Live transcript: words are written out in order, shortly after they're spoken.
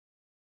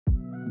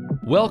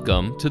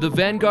Welcome to the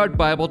Vanguard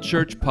Bible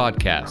Church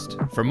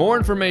podcast. For more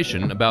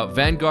information about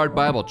Vanguard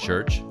Bible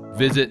Church,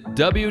 visit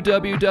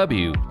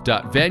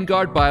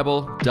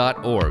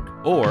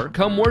www.vanguardbible.org or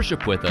come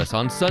worship with us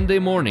on Sunday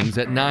mornings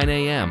at 9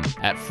 a.m.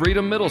 at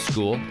Freedom Middle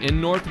School in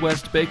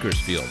Northwest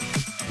Bakersfield.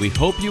 We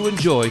hope you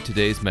enjoy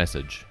today's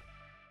message.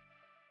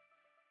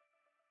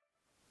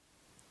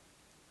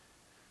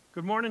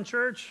 Good morning,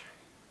 church.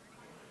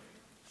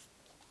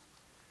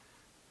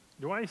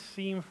 Do I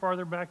seem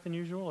farther back than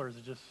usual, or is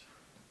it just...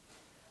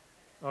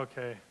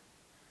 Okay.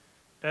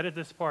 Edit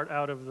this part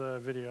out of the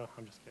video.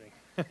 I'm just kidding.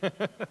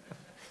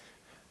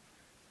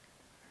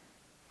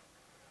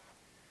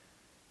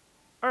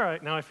 All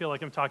right, now I feel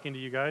like I'm talking to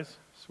you guys.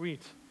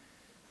 Sweet.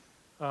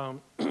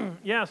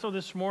 Yeah, so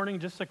this morning,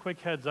 just a quick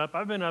heads up.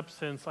 I've been up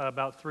since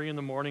about 3 in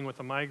the morning with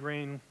a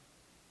migraine.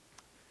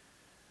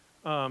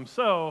 I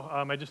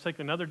just take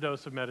another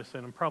dose of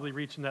medicine. I'm probably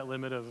reaching that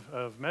limit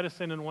of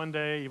medicine in one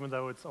day, even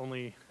though it's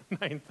only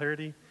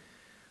 9:30.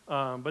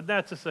 But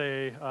that's to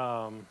say,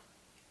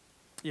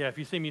 yeah, if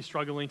you see me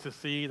struggling to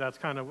see, that's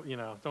kind of,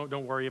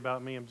 don't worry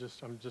about me. I'm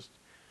just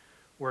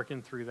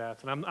working through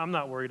that, and I'm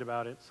not worried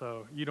about it.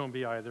 So you don't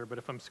be either. But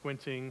if I'm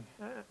squinting,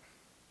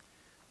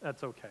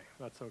 that's okay.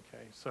 That's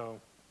okay.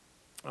 So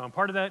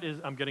part of that is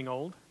I'm getting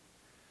old.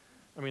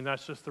 I mean,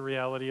 that's just the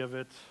reality of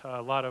it.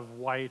 A lot of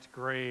white,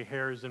 gray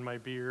hairs in my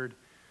beard,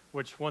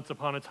 which once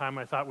upon a time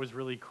I thought was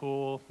really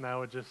cool.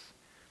 Now it's just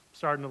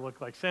starting to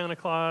look like Santa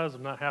Claus.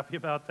 I'm not happy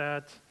about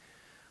that.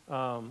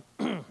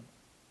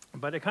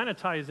 But it kind of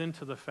ties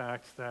into the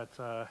fact that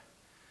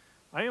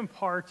I am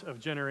part of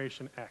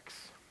Generation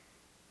X.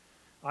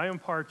 I am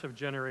part of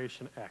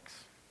Generation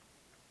X.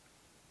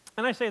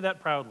 And I say that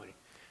proudly.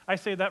 I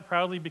say that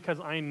proudly because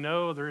I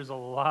know there's a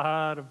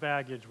lot of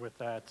baggage with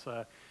that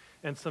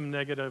and some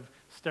negative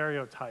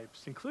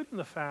stereotypes, including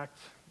the fact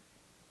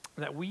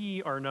that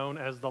we are known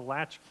as the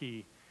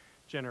latchkey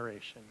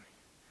generation.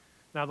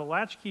 Now, the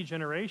latchkey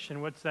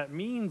generation, what that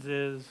means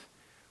is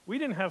we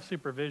didn't have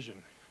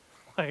supervision.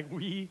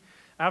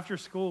 After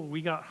school,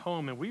 we got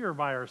home and we were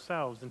by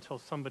ourselves until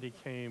somebody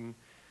came,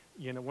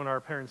 when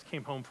our parents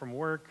came home from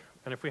work,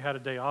 and if we had a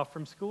day off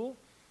from school,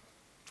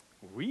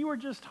 we were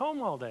just home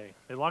all day.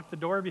 They locked the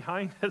door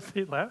behind as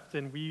they left,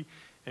 and we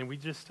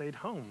just stayed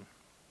home.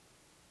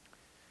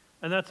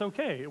 And that's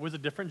okay. It was a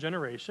different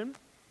generation,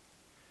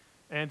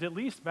 and at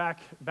least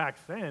back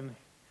then,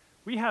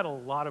 we had a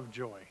lot of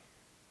joy.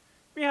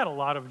 We had a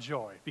lot of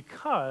joy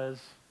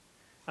because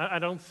I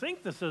don't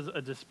think this is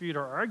a dispute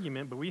or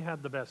argument, but we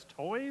had the best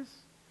toys.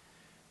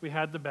 We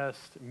had the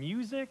best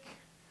music,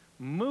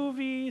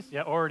 movies.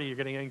 Yeah, already you're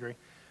getting angry.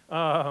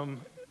 And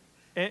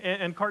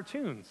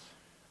cartoons.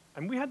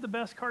 And we had the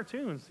best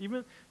cartoons.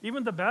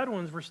 Even the bad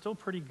ones were still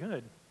pretty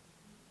good.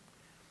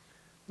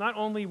 Not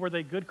only were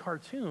they good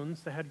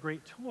cartoons, they had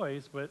great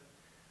toys, but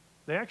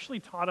they actually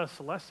taught us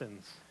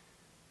lessons.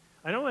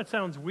 I know that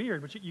sounds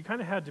weird, but you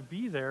kind of had to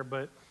be there.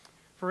 But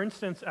for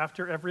instance,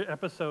 after every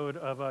episode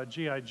of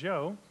G.I.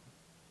 Joe,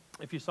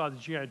 if you saw the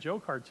G.I. Joe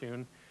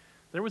cartoon,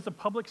 there was a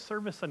public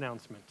service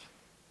announcement.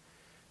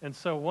 And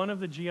so one of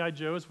the G.I.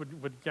 Joes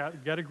would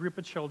get a group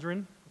of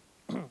children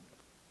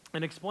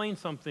and explain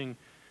something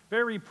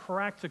very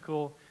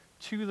practical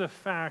to the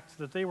fact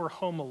that they were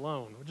home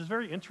alone, which is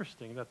very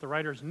interesting that the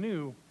writers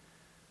knew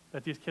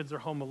that these kids are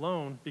home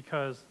alone,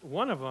 because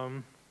one of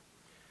them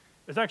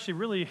is actually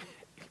really,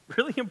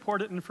 really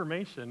important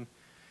information.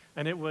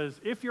 And it was,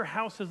 if your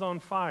house is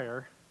on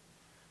fire,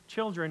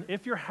 children,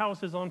 if your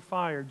house is on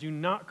fire, do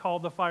not call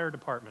the fire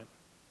department.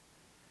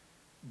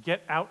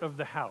 Get out of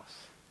the house,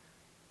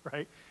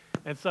 right?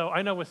 And so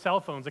I know with cell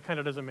phones, it kind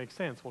of doesn't make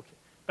sense. Well,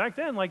 back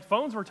then,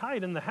 phones were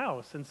tied in the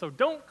house, and so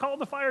don't call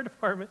the fire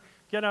department,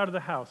 get out of the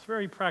house.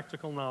 Very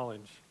practical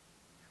knowledge.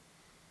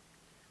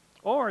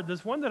 Or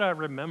there's one that I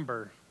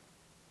remember,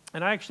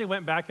 and I actually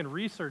went back and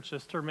researched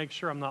this to make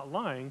sure I'm not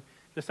lying.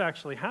 This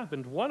actually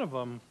happened. One of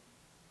them,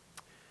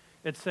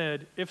 it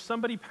said, if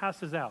somebody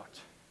passes out,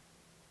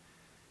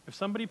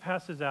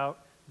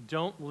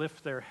 don't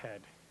lift their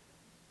head.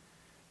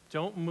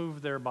 Don't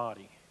move their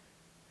body.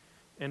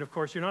 And of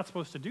course, you're not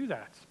supposed to do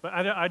that. But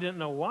I didn't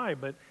know why,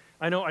 but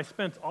I know I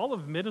spent all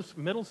of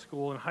middle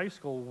school and high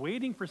school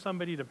waiting for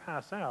somebody to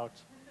pass out,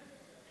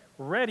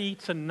 ready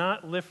to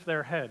not lift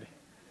their head.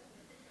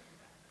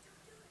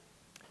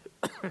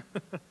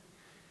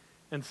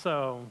 And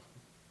so,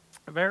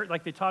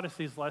 they taught us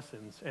these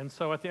lessons. And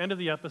so at the end of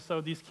the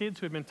episode, these kids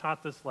who had been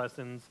taught these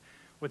lessons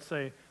would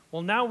say,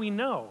 well, now we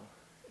know.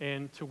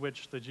 And to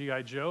which the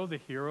G.I. Joe, the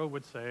hero,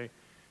 would say,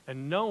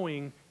 and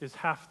knowing is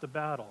half the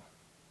battle.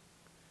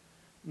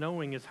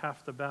 Knowing is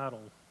half the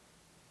battle.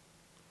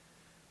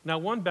 Now,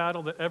 one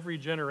battle that every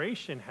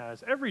generation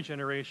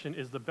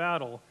is the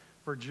battle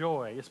for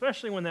joy,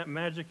 especially when that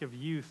magic of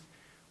youth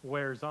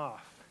wears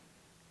off.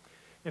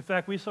 In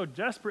fact, we so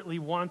desperately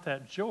want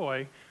that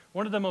joy.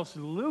 One of the most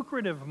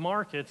lucrative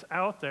markets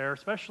out there,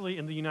 especially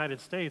in the United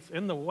States,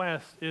 in the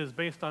West, is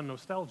based on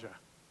nostalgia.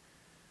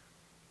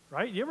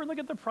 Right? You ever look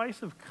at the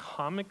price of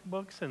comic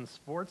books and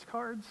sports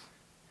cards?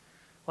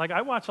 Like,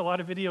 I watch a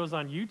lot of videos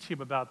on YouTube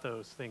about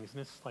those things,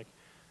 and it's like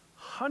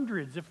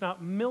hundreds, if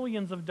not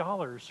millions of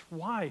dollars.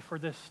 Why for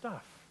this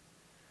stuff?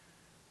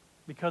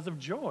 Because of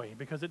joy,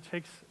 because it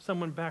takes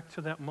someone back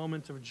to that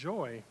moment of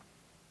joy.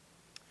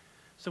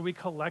 So we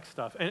collect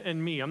stuff.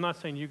 And me, I'm not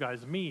saying you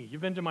guys, me.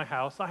 You've been to my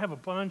house. I have a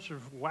bunch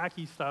of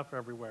wacky stuff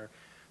everywhere.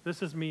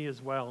 This is me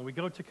as well. And we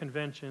go to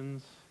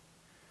conventions,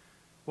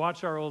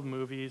 watch our old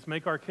movies,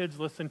 make our kids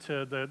listen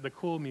to the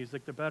cool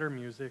music, the better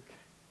music.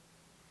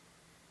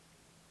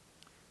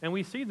 And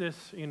we see this,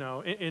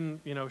 in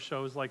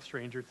shows like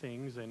Stranger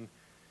Things and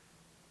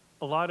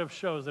a lot of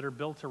shows that are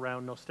built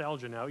around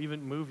nostalgia now,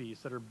 even movies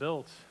that are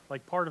built,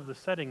 like part of the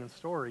setting and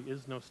story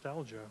is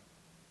nostalgia.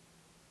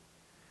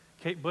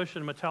 Kate Bush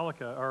and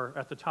Metallica are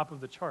at the top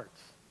of the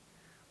charts,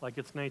 like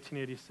it's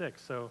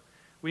 1986. So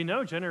we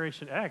know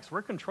Generation X,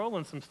 we're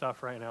controlling some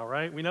stuff right now,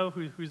 right? We know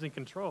who's in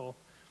control.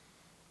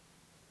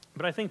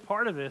 But I think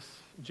part of this,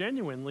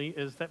 genuinely,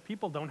 is that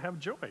people don't have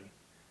joy.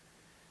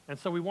 And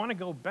so we want to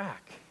go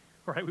back,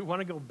 right? We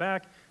want to go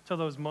back to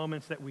those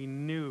moments that we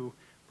knew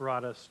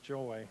brought us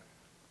joy.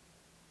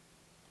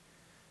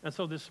 And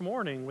so this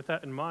morning, with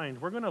that in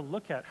mind, we're going to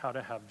look at how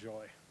to have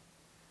joy.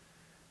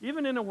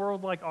 Even in a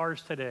world like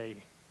ours today,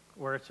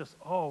 where it's just,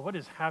 oh, what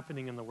is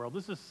happening in the world?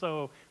 This is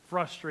so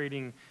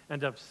frustrating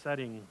and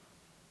upsetting.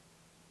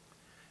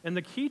 And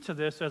the key to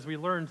this, as we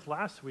learned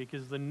last week,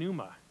 is the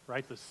pneuma,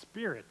 right? The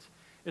Spirit.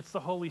 It's the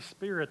Holy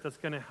Spirit that's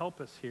going to help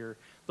us here.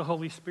 The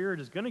Holy Spirit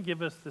is going to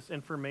give us this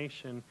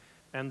information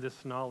and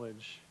this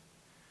knowledge.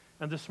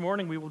 And this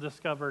morning we will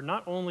discover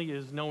not only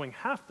is knowing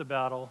half the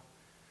battle,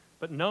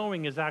 but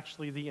knowing is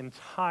actually the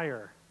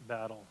entire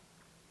battle.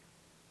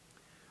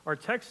 Our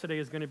text today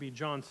is going to be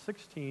John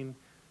 16,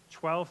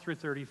 12 through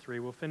 33.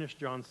 We'll finish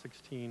John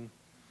 16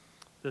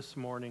 this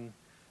morning.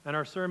 And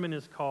our sermon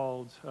is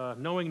called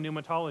Knowing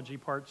Pneumatology,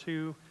 Part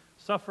 2,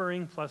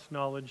 Suffering plus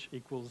Knowledge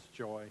equals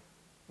Joy.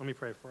 Let me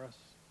pray for us.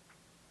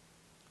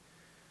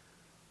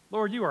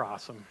 Lord, you are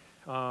awesome.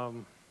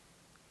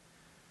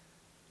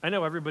 I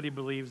know everybody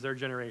believes their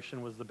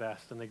generation was the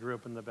best and they grew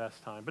up in the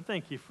best time, but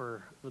thank you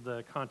for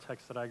the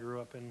context that I grew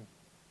up in.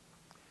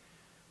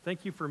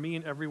 Thank you for me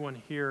and everyone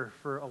here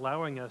for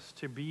allowing us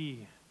to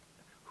be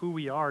who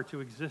we are, to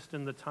exist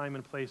in the time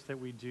and place that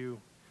we do.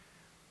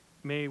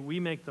 May we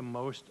make the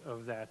most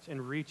of that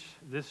and reach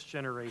this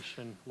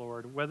generation,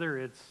 Lord, whether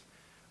it's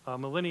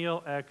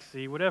millennial, X,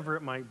 Z, whatever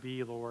it might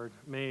be, Lord.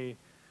 May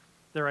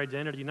their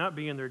identity not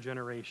be in their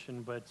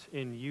generation, but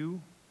in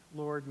you,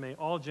 Lord. May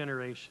all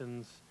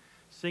generations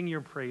sing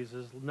your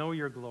praises, know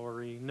your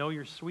glory, know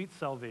your sweet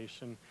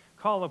salvation,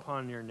 call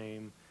upon your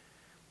name,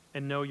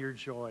 and know your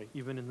joy,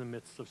 even in the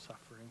midst of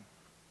suffering.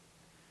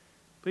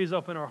 Please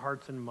open our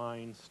hearts and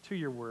minds to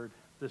your word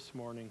this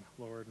morning,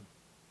 Lord.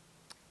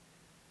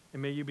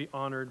 And may you be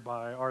honored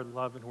by our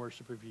love and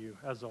worship of you,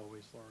 as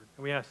always, Lord.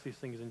 And we ask these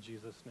things in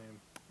Jesus'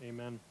 name.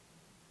 Amen.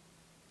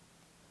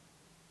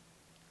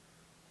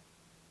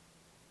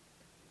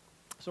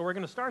 So we're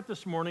going to start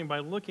this morning by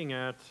looking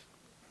at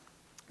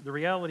the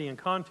reality and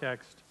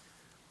context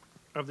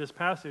of this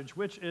passage,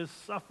 which is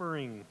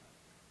suffering.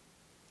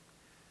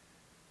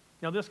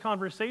 Now, this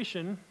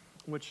conversation,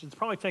 which has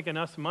probably taken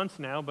us months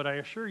now, but I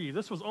assure you,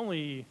 this was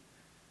only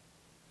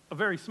a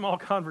very small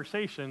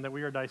conversation that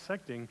we are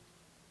dissecting.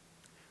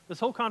 This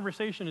whole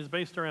conversation is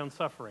based around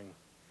suffering,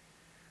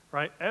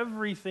 right?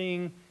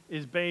 Everything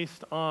is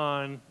based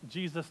on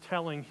Jesus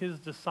telling his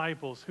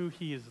disciples who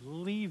he is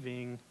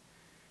leaving,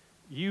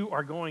 you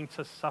are going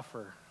to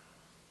suffer.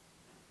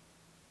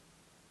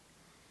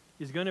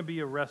 He's going to be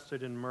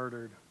arrested and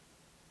murdered.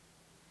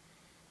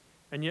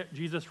 And yet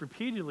Jesus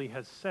repeatedly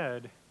has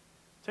said,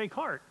 take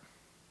heart.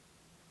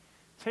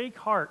 Take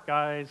heart,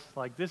 guys.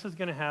 Like, this is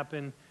going to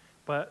happen,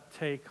 but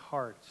take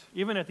heart.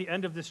 Even at the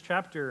end of this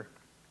chapter,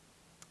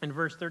 in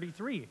verse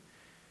 33,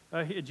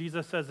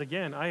 Jesus says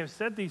again, I have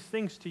said these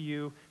things to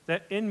you,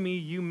 that in me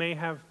you may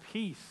have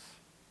peace.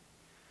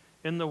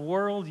 In the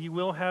world you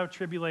will have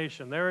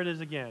tribulation. There it is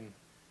again.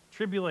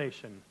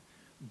 Tribulation.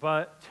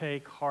 But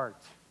take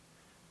heart.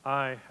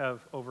 I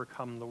have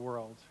overcome the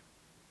world.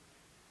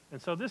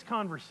 And so this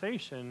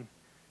conversation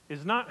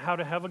is not how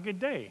to have a good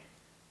day.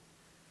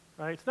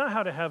 Right? It's not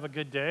how to have a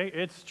good day.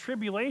 It's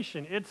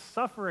tribulation. It's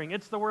suffering.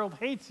 It's the world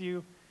hates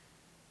you.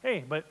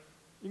 Hey, but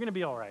you're going to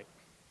be all right.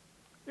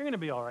 You're going to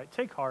be all right.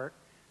 Take heart.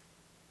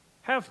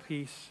 Have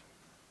peace.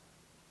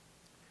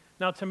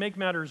 Now, to make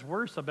matters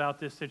worse about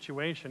this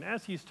situation,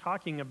 as he's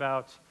talking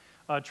about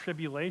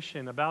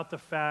tribulation, about the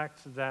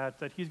fact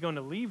that he's going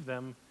to leave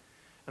them,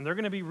 and they're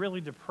going to be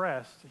really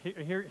depressed.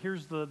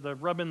 Here's the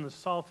rubbing the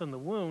salt in the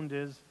wound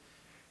is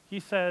he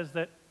says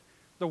that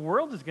the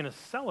world is going to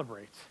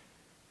celebrate.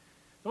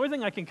 The only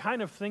thing I can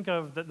kind of think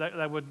of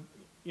that would,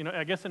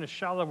 I guess in a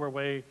shallower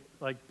way,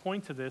 like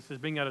point to this is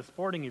being at a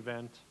sporting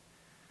event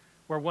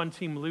where one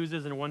team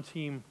loses and one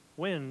team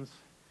wins,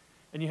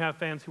 and you have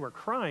fans who are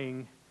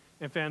crying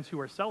and fans who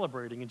are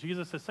celebrating. And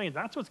Jesus is saying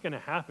that's what's going to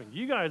happen.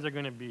 You guys are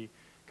going to be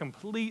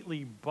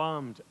completely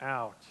bummed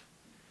out.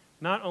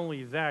 Not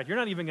only that, you're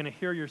not even going to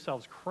hear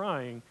yourselves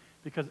crying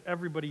because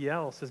everybody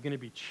else is going to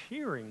be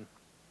cheering.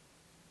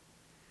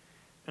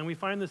 And we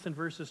find this in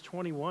verses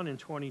 21 and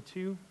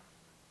 22,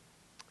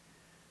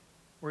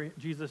 where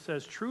Jesus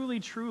says, "Truly,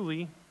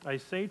 truly, I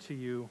say to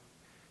you,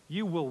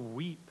 you will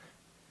weep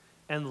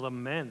and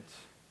lament,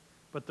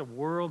 but the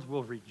world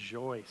will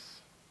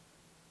rejoice.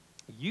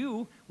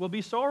 You will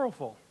be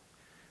sorrowful,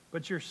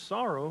 but your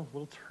sorrow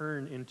will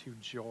turn into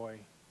joy.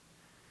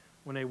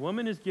 When a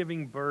woman is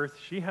giving birth,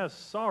 she has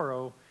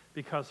sorrow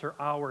because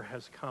her hour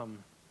has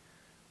come.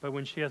 But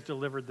when she has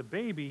delivered the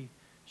baby,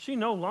 she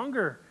no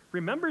longer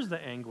remembers the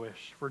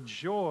anguish for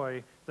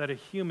joy that a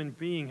human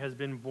being has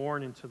been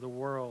born into the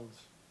world."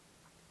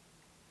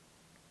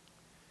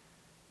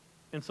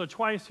 And so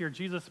twice here,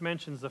 Jesus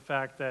mentions the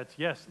fact that,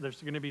 yes,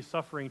 there's going to be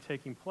suffering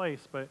taking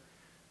place, but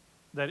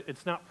that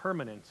it's not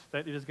permanent,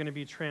 that it is going to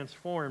be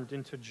transformed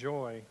into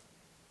joy.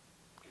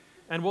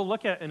 And we'll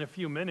look at in a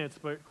few minutes,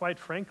 but quite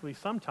frankly,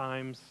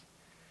 sometimes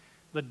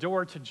the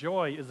door to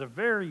joy is a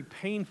very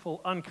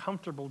painful,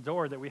 uncomfortable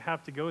door that we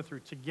have to go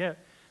through to get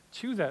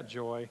to that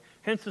joy.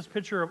 Hence this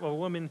picture of a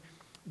woman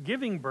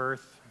giving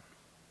birth,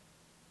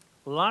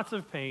 lots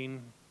of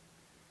pain.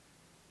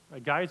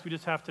 Guys, we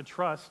just have to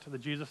trust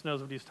that Jesus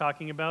knows what he's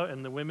talking about,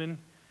 and the women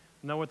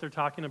know what they're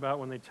talking about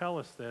when they tell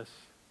us this.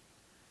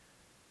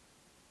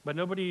 But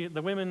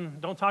the women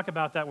don't talk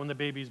about that when the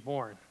baby's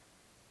born,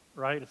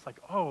 right? It's like,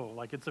 oh,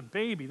 like it's a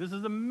baby. This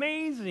is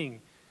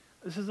amazing.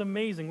 This is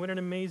amazing. What an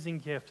amazing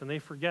gift. And they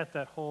forget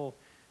that whole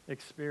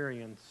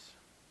experience.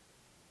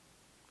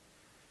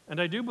 And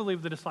I do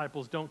believe the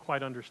disciples don't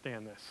quite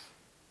understand this.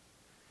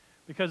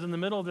 Because in the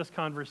middle of this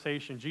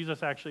conversation,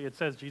 Jesus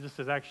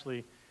is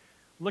actually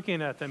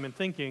looking at them and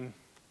thinking,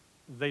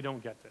 they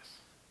don't get this.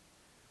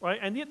 Right?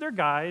 And yet they're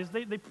guys,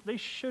 they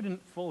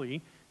shouldn't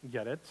fully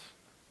get it.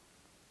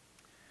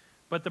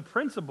 But the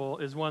principle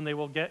is one they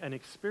will get an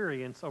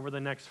experience over the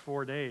next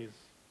 4 days,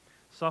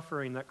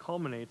 suffering that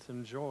culminates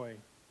in joy.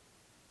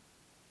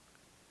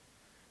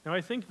 Now,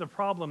 I think the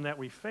problem that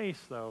we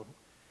face, though,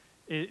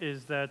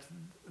 is that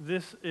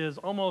this is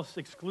almost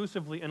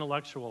exclusively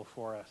intellectual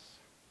for us,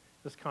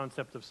 this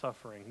concept of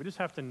suffering. We just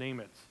have to name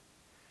it.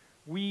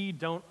 We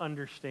don't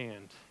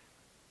understand.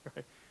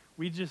 Right?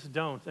 We just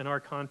don't, in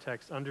our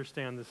context,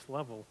 understand this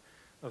level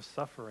of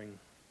suffering.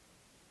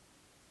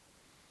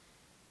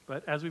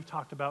 But as we've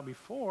talked about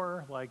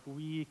before, like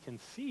we can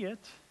see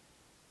it.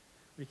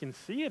 We can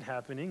see it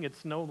happening.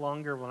 It's no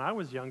longer, when I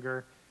was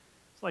younger,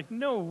 it's like,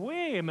 no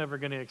way I'm ever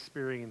going to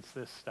experience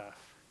this stuff.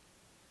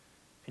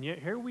 And yet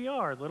here we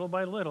are, little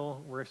by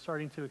little, we're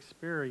starting to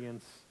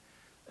experience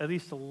at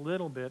least a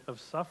little bit of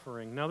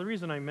suffering. Now, the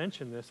reason I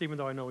mention this, even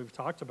though I know we've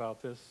talked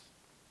about this,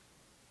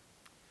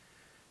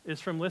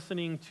 is from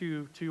listening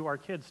to our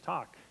kids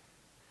talk.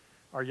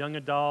 Our young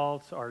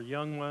adults, our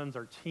young ones,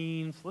 our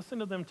teens, listen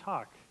to them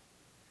talk.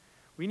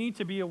 We need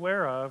to be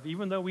aware of,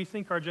 even though we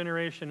think our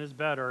generation is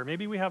better,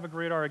 maybe we have a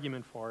great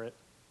argument for it,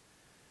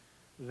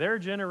 their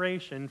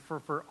generation,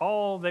 for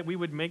all that we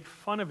would make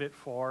fun of it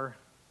for,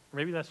 or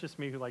maybe that's just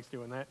me who likes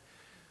doing that,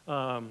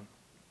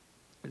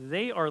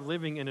 they are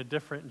living in a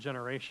different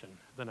generation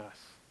than us.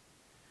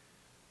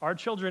 Our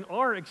children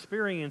are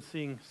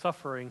experiencing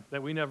suffering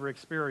that we never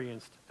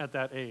experienced at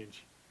that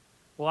age.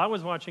 While I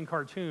was watching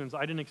cartoons,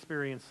 I didn't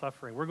experience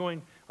suffering.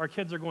 Our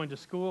kids are going to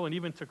school and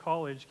even to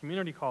college,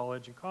 community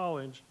college and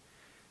college,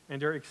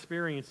 and they're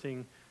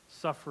experiencing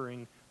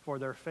suffering for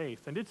their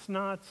faith. And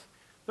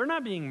they're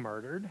not being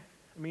murdered.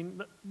 I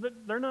mean,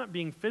 they're not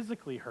being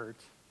physically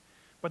hurt,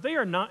 but they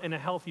are not in a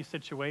healthy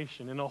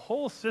situation, in a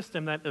whole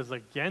system that is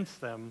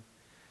against them,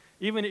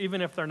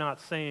 even if they're not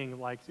saying,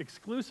 like,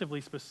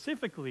 exclusively,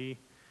 specifically,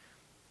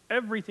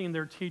 everything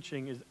they're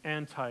teaching is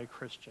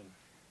anti-Christian.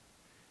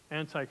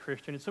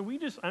 Anti-Christian. And so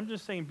I'm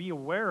just saying, be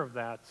aware of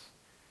that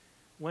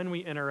when we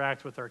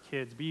interact with our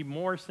kids. Be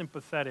more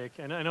sympathetic.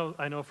 And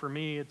I know for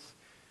me, it's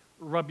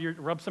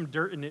rub some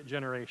dirt in it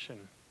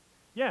generation.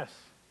 Yes,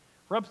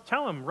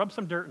 tell them, rub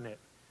some dirt in it.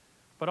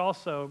 But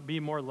also be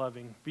more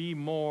loving. Be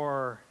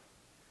more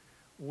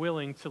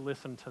willing to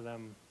listen to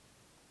them.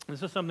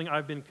 This is something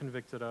I've been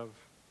convicted of.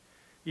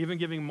 Even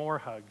giving more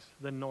hugs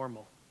than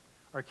normal.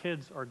 Our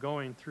kids are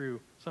going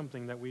through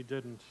something that we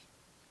didn't.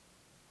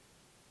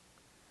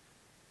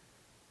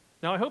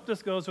 Now, I hope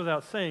this goes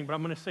without saying, but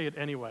I'm going to say it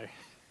anyway.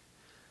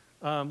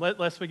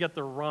 Lest we get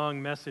the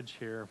wrong message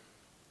here.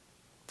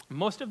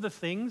 Most of the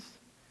things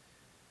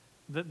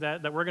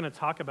that we're going to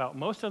talk about,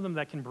 most of them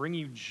that can bring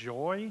you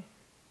joy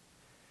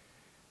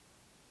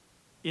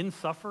in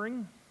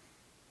suffering,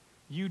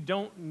 you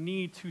don't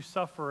need to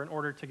suffer in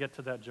order to get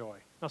to that joy.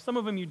 Now, some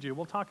of them you do.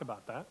 We'll talk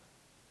about that.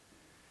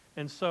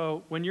 And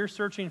so when you're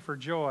searching for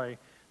joy,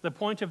 the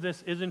point of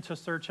this isn't to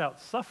search out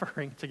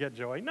suffering to get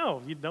joy.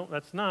 No, you don't.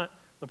 That's not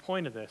the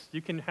point of this.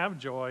 You can have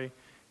joy.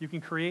 You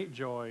can create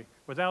joy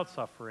without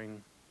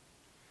suffering.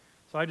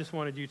 So I just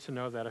wanted you to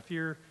know that. If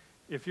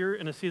you're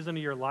in a season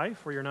of your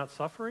life where you're not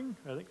suffering,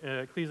 I think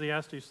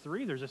Ecclesiastes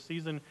 3, there's a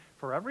season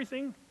for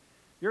everything.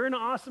 You're in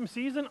an awesome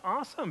season.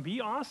 Awesome.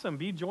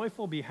 Be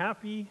joyful. Be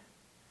happy.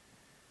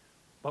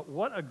 But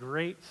what a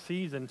great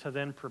season to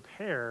then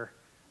prepare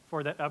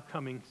for that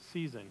upcoming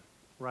season,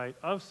 right,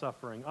 of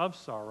suffering, of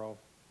sorrow.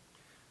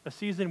 a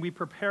season we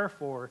prepare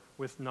for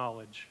with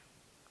knowledge.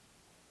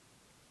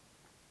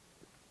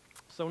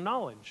 So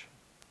knowledge.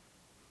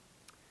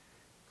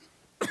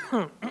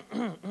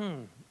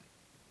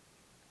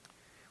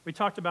 We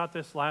talked about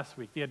this last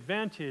week, the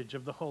advantage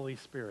of the Holy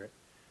Spirit.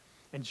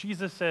 And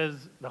Jesus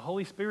says the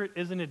Holy Spirit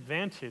is an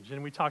advantage.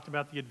 And we talked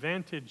about the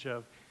advantage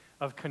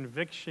of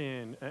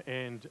conviction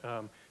and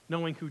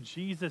knowing who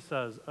Jesus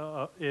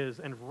is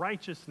and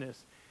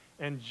righteousness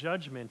and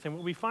judgment. And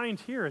what we find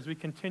here as we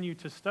continue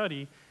to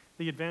study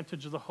the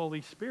advantage of the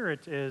Holy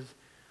Spirit is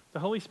the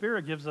Holy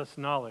Spirit gives us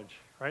knowledge,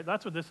 right?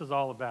 That's what this is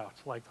all about.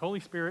 Like the Holy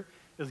Spirit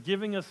is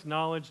giving us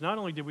knowledge. Not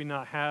only did we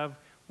not have,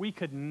 we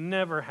could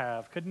never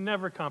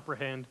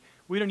comprehend.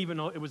 We don't even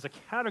know it was a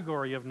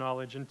category of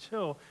knowledge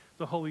until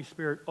the Holy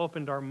Spirit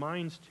opened our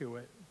minds to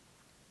it.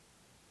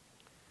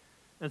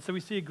 And so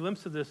we see a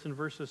glimpse of this in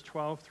verses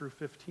 12 through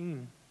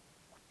 15.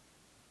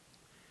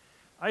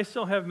 I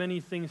still have many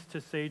things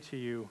to say to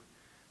you,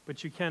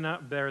 but you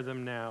cannot bear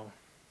them now.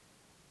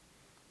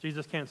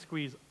 Jesus can't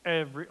squeeze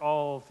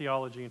all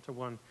theology into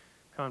one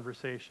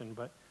conversation,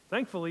 but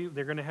thankfully,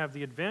 they're going to have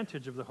the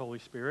advantage of the Holy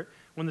Spirit.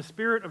 When the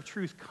Spirit of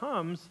truth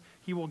comes,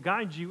 he will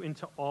guide you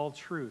into all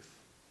truth,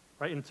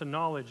 right? Into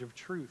knowledge of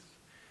truth.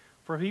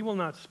 For he will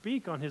not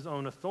speak on his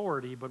own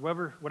authority, but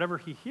whatever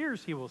he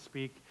hears, he will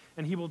speak,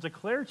 and he will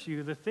declare to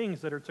you the things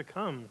that are to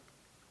come.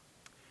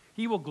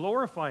 He will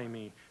glorify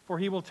me, for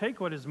he will take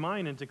what is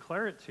mine and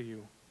declare it to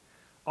you.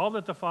 All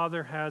that the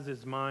Father has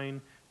is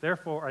mine.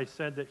 Therefore, I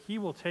said that he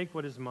will take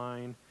what is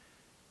mine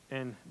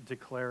and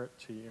declare it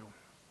to you.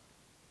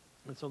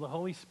 And so the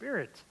Holy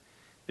Spirit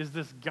is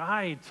this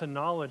guide to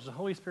knowledge. The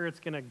Holy Spirit's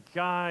going to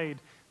guide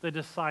the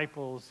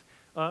disciples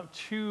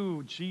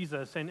to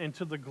Jesus and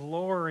to the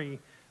glory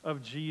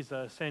of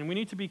Jesus. And we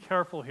need to be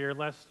careful here,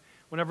 lest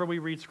whenever we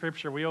read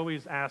Scripture, we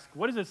always ask,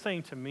 what is it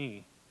saying to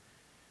me?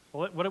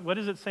 Well, what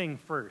is it saying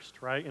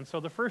first, right? And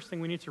so the first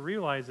thing we need to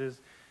realize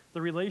is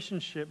the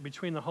relationship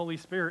between the Holy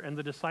Spirit and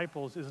the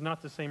disciples is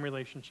not the same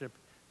relationship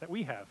that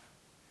we have.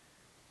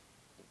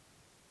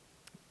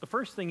 The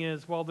first thing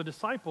is, well, the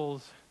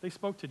disciples, they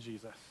spoke to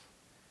Jesus.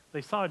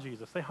 They saw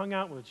Jesus. They hung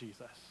out with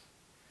Jesus.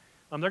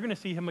 They're going to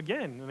see him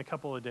again in a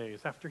couple of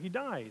days after he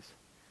dies.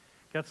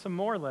 Got some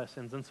more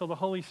lessons. And so the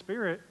Holy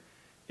Spirit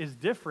is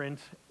different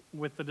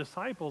with the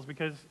disciples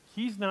because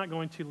he's not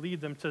going to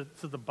lead them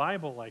to the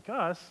Bible like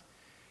us.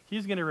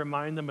 He's going to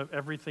remind them of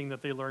everything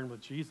that they learned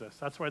with Jesus.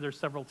 That's why there's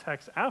several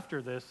texts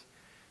after this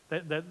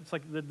that it's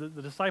like the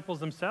disciples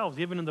themselves,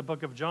 even in the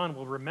book of John,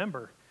 will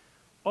remember.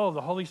 Oh,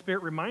 the Holy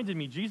Spirit reminded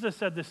me. Jesus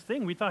said this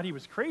thing. We thought he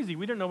was crazy.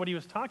 We didn't know what he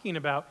was talking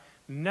about.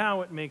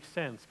 Now it makes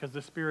sense because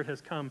the Spirit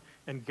has come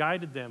and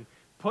guided them,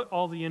 put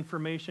all the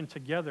information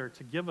together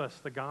to give us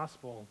the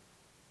gospel.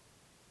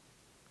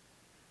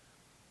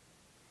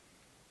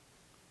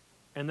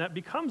 And that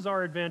becomes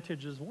our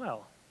advantage as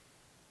well.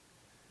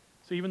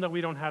 So even though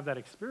we don't have that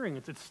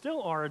experience, it's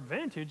still our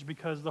advantage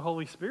because the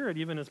Holy Spirit,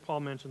 even as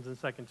Paul mentions in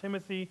 2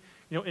 Timothy,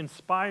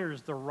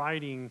 inspires the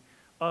writing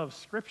of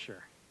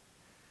Scripture.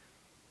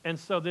 And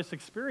so this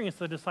experience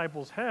the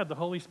disciples had, the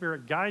Holy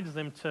Spirit guides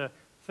them to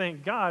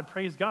thank God,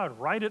 praise God,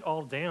 write it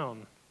all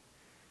down,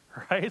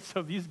 right?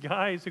 So these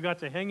guys who got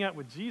to hang out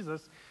with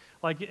Jesus,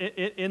 like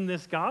in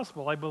this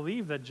gospel, I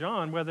believe that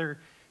John, whether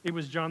it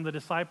was John the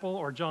disciple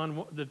or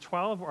John the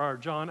 12 or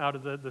John out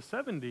of the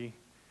 70,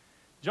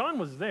 John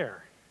was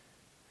there.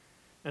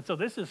 And so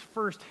this is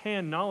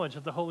firsthand knowledge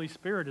that the Holy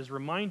Spirit is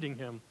reminding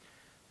him,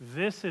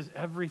 this is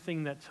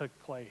everything that took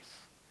place.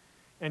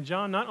 And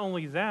John, not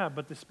only that,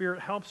 but the Spirit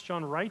helps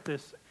John write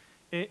this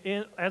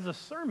as a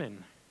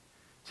sermon,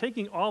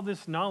 taking all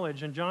this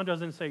knowledge, and John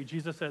doesn't say,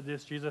 Jesus said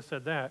this, Jesus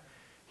said that.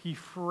 He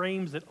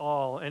frames it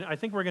all. And I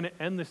think we're going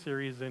to end the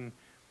series in,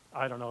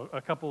 I don't know,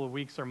 a couple of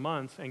weeks or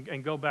months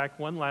and go back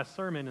one last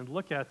sermon and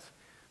look at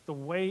the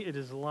way it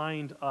is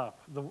lined up.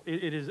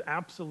 It is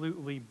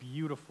absolutely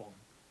beautiful.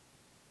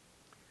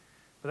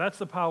 But that's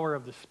the power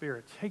of the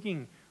Spirit,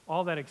 taking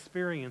all that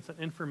experience and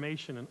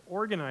information and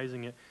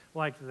organizing it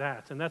like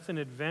that. And that's an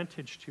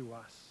advantage to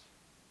us.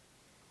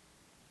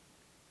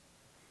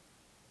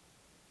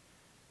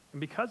 And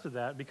because of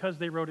that, because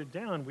they wrote it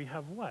down, we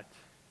have what?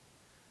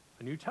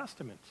 A New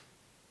Testament.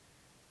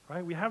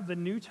 Right? We have the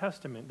New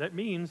Testament. That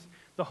means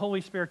the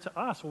Holy Spirit to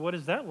us. Well, what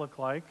does that look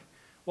like?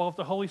 Well, if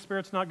the Holy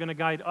Spirit's not going to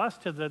guide us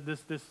to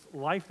this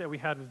life that we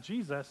had with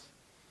Jesus,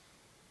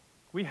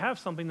 we have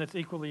something that's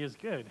equally as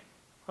good.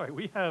 All right,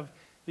 we have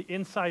the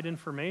inside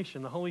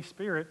information. The Holy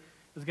Spirit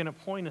is going to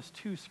point us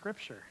to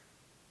Scripture.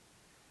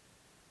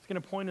 It's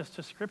going to point us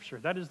to Scripture.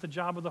 That is the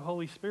job of the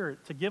Holy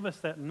Spirit, to give us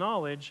that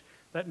knowledge,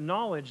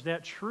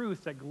 that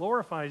truth that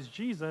glorifies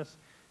Jesus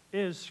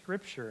is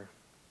Scripture.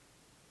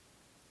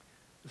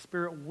 The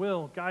Spirit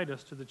will guide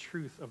us to the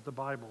truth of the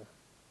Bible.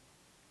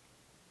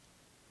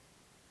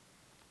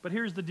 But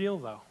here's the deal,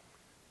 though.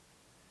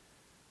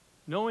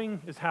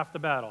 Knowing is half the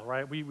battle,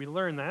 right? We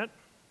learn that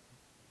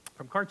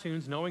from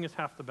cartoons. Knowing is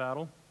half the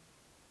battle.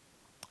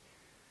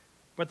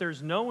 But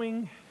there's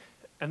knowing,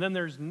 and then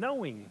there's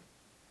knowing.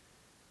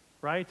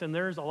 right? And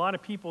there's a lot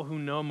of people who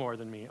know more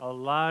than me, a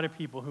lot of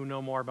people who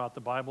know more about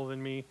the Bible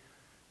than me,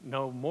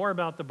 know more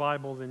about the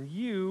Bible than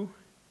you,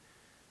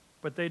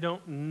 but they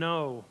don't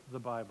know the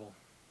Bible.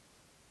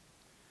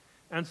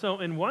 And so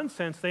in one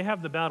sense, they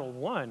have the battle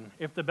won.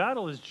 If the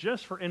battle is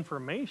just for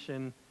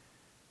information,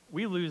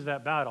 we lose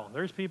that battle.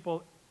 There's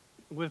people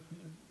with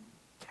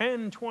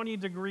 10, 20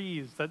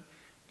 degrees that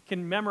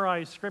can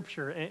memorize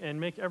Scripture and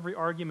make every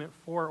argument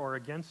for or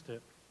against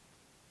it.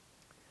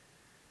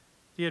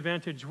 The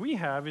advantage we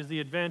have is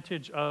the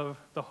advantage of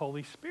the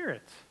Holy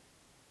Spirit.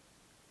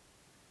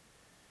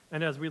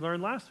 And as we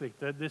learned last week,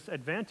 that this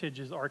advantage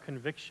is our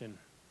conviction.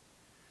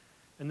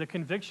 And the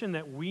conviction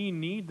that we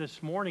need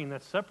this morning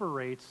that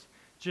separates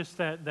just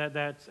that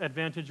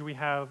advantage we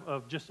have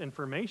of just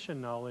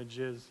information knowledge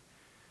is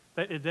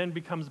that it then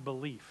becomes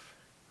belief.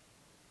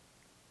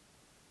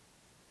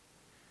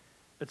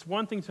 It's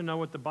one thing to know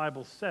what the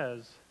Bible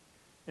says,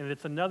 and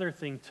it's another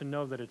thing to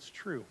know that it's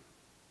true.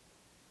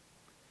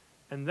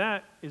 And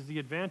that is the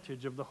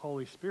advantage of the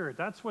Holy Spirit.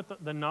 That's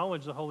what the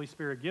knowledge the Holy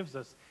Spirit gives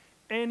us.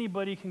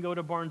 Anybody can go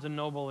to Barnes &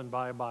 Noble and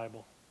buy a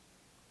Bible,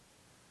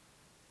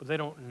 but they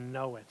don't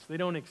know it. They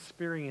don't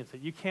experience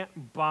it. You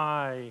can't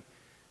buy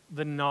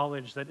the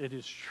knowledge that it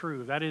is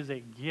true. That is a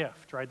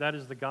gift, right? That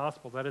is the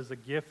gospel. That is a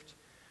gift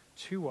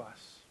to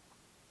us.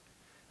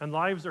 And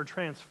lives are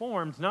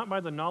transformed not by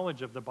the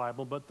knowledge of the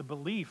Bible, but the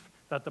belief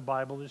that the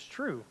Bible is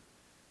true,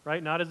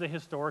 right? Not as a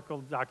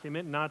historical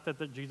document, not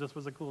that Jesus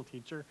was a cool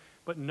teacher,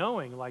 but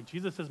knowing, like,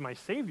 Jesus is my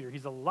Savior.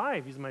 He's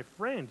alive. He's my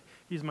friend.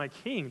 He's my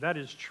King. That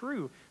is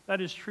true.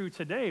 That is true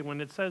today. When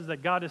it says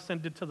that God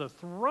ascended to the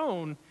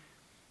throne,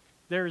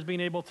 there is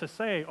being able to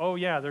say, oh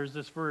yeah, there's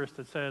this verse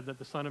that said that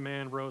the Son of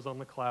Man rose on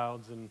the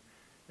clouds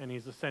and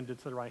he's ascended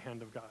to the right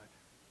hand of God.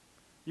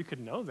 You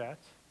could know that.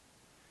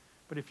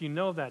 But if you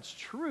know that's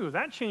true,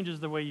 that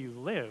changes the way you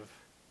live.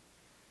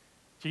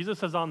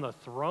 Jesus is on the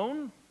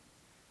throne.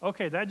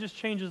 Okay, that just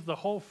changes the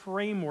whole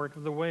framework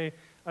of the way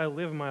I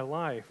live my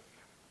life.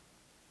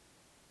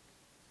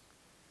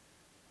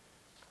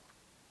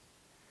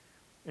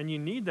 And you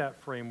need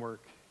that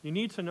framework. You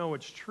need to know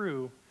it's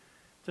true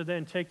to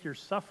then take your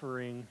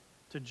suffering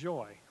to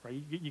joy,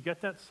 right? You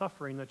get that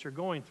suffering that you're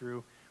going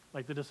through,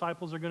 like the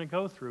disciples are going to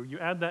go through. You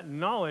add that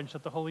knowledge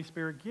that the Holy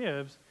Spirit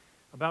gives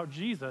about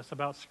Jesus,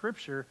 about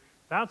Scripture.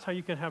 That's how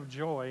you can have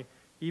joy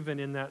even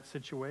in that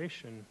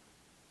situation.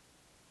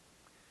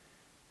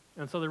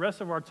 And so the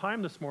rest of our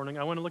time this morning,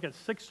 I want to look at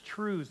 6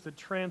 truths that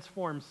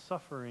transform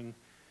suffering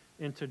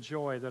into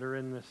joy that are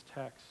in this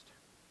text.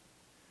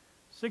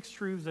 6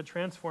 truths that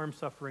transform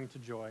suffering to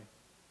joy.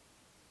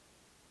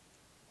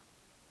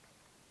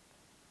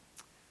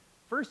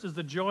 First is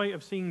the joy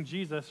of seeing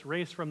Jesus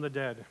raised from the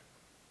dead.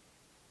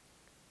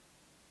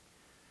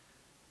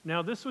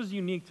 Now, this was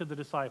unique to the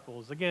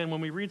disciples. Again,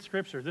 when we read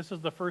Scripture, this is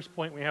the first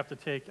point we have to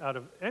take out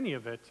of any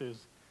of it is,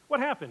 what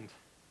happened?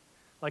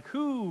 Like,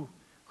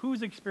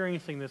 who's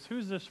experiencing this?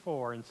 Who's this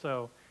for? And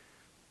so,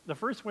 the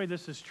first way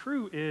this is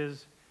true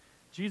is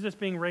Jesus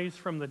being raised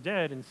from the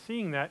dead and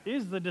seeing that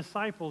is the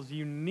disciples'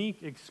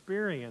 unique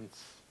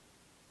experience.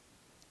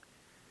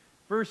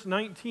 Verse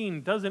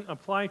 19 doesn't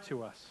apply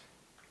to us,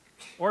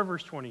 or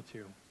verse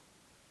 22.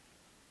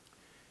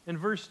 In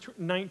verse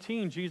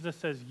 19, Jesus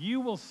says,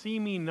 you will see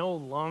me no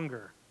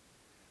longer,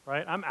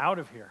 right? I'm out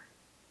of here.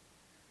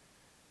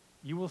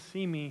 You will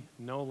see me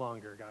no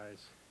longer,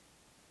 guys.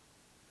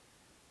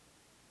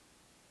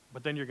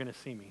 But then you're going to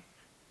see me.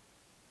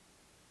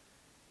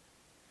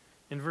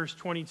 In verse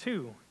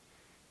 22,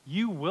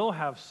 you will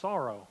have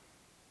sorrow.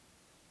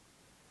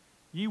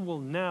 You will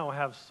now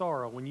have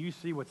sorrow when you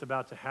see what's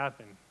about to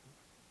happen.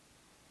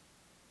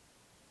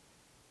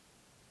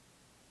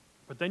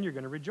 But then you're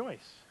going to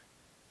rejoice.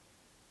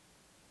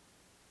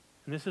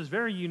 And this is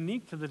very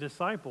unique to the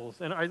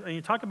disciples. And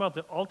you talk about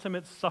the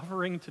ultimate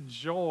suffering to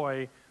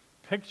joy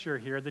picture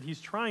here that he's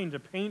trying to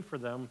paint for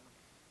them.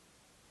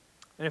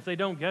 And if they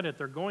don't get it,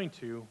 they're going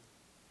to.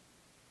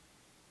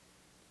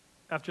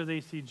 After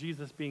they see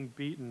Jesus being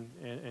beaten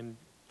and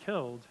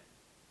killed,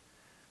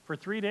 for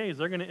 3 days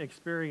they're going to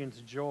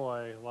experience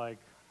joy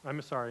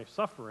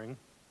suffering,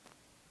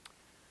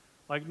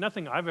 like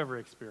nothing I've ever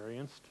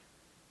experienced.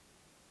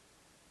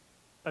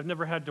 I've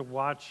never had to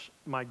watch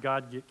my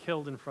God get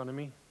killed in front of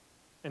me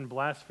and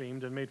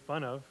blasphemed and made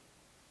fun of,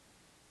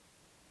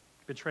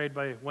 betrayed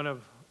by one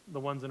of the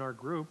ones in our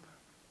group.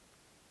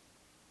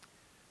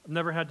 I've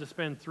never had to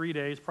spend 3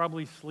 days,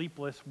 probably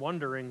sleepless,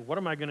 wondering, what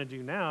am I going to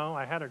do now?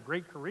 I had a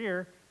great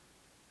career.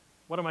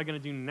 What am I going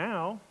to do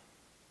now?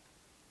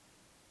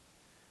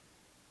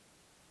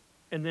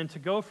 And then to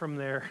go from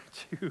there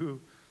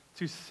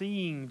to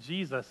seeing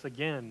Jesus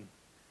again,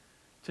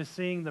 to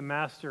seeing the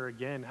Master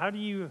again. How do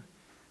you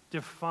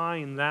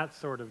define that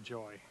sort of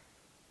joy?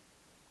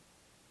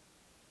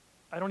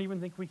 I don't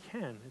even think we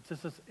can. It's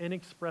just this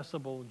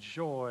inexpressible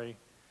joy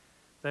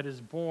that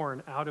is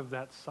born out of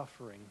that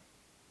suffering.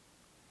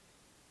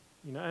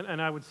 You know,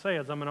 and I would say,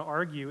 as I'm going to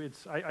argue,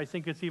 I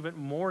think it's even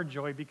more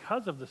joy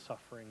because of the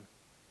suffering.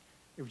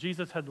 If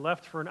Jesus had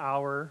left for an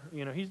hour,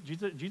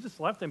 Jesus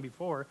left them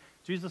before.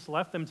 Jesus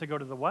left them to go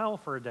to the well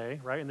for a day,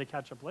 right? And they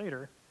catch up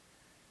later.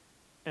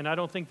 And I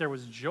don't think there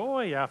was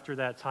joy after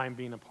that time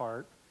being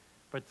apart.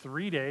 But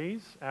 3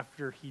 days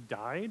after he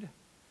died,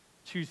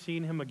 to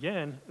seeing him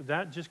again,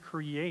 that just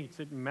creates,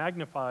 it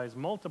magnifies,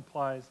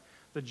 multiplies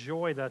the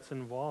joy that's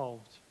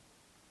involved.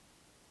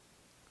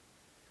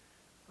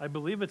 I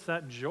believe it's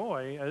that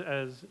joy,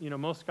 as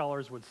most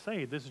scholars would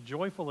say, this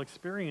joyful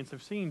experience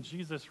of seeing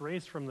Jesus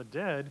raised from the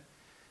dead,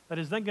 that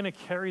is then going to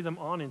carry them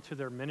on into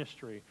their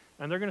ministry.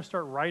 And they're going to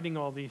start writing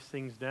all these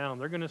things down.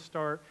 They're going to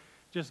start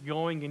just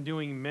going and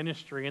doing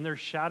ministry, and their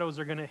shadows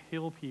are going to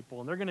heal people,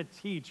 and they're going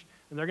to teach,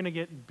 and they're going to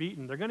get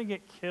beaten, they're going to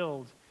get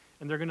killed,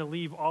 and they're going to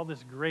leave all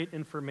this great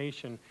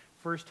information,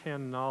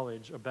 firsthand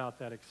knowledge about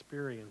that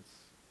experience.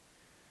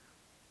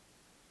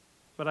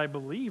 But I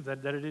believe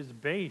that it is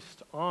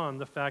based on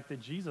the fact that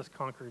Jesus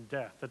conquered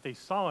death, that they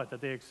saw it, that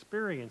they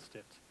experienced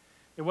it.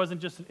 It wasn't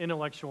just an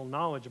intellectual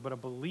knowledge, but a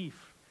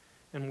belief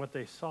in what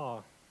they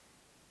saw.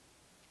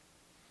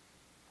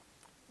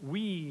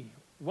 We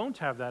won't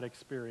have that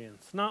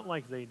experience, not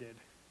like they did.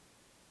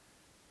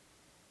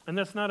 And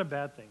that's not a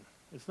bad thing.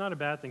 It's not a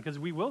bad thing, because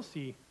we will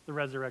see the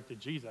resurrected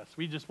Jesus.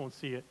 We just won't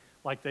see it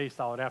like they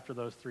saw it after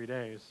those 3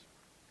 days.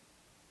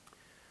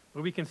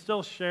 But we can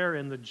still share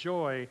in the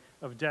joy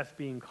of death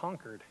being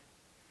conquered.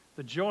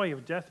 The joy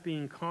of death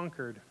being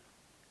conquered.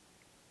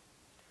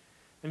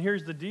 And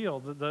here's the deal.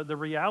 The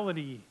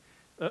reality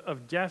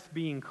of death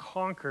being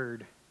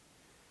conquered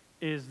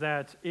is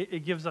that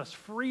it gives us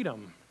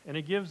freedom, and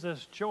it gives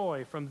us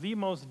joy from the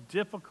most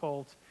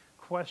difficult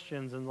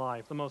questions in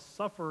life, the most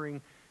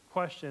suffering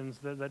questions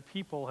that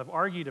people have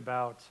argued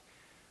about,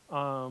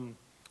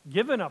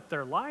 given up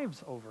their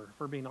lives over,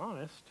 for being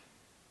honest.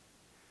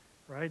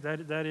 Right?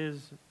 That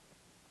is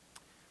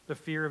the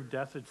fear of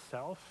death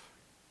itself,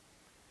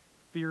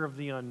 fear of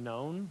the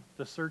unknown,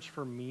 the search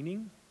for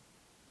meaning.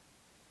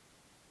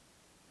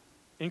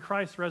 In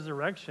Christ's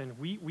resurrection,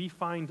 we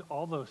find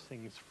all those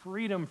things,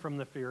 freedom from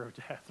the fear of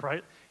death,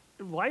 right?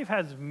 Life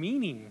has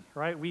meaning,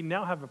 right? We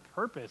now have a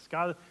purpose.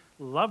 God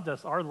loved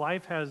us. Our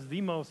life has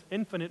the most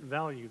infinite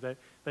value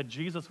that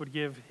Jesus would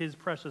give his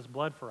precious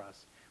blood for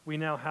us. We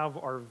now have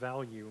our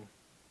value.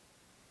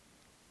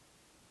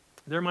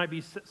 There might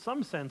be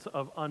some sense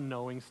of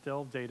unknowing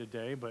still day to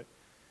day, but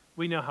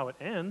we know how it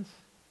ends,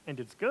 and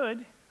it's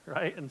good,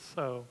 right? And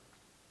so,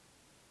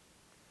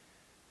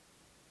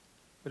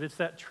 but it's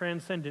that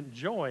transcendent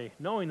joy,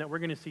 knowing that we're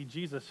going to see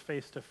Jesus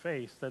face to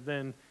face, that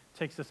then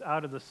takes us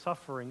out of the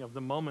suffering of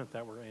the moment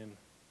that we're in.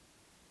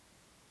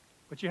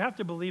 But you have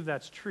to believe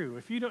that's true.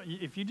 If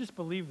you just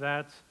believe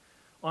that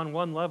on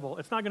one level,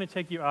 it's not going to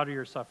take you out of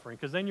your suffering,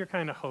 because then you're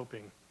kind of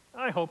hoping.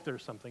 I hope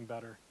there's something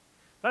better.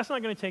 That's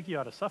not going to take you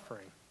out of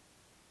suffering.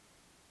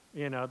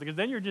 Because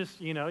then you're just,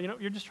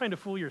 you're just trying to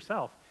fool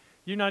yourself.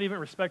 You're not even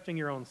respecting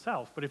your own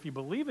self. But if you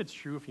believe it's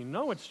true, if you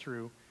know it's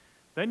true,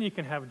 then you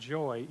can have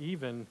joy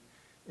even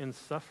in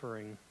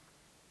suffering.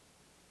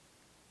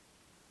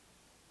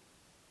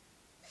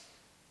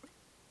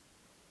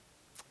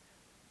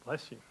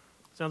 Bless you.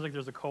 Sounds like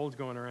there's a cold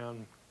going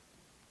around.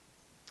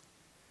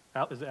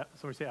 Is that,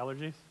 somebody say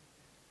allergies?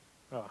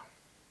 Oh.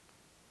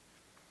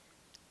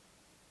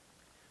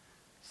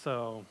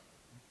 So,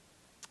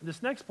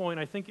 this next point,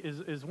 I think,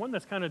 is one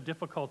that's kind of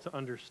difficult to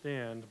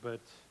understand, but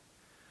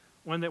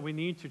one that we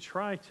need to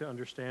try to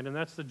understand, and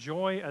that's the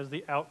joy as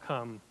the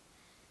outcome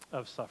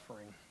of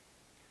suffering.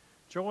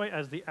 Joy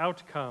as the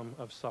outcome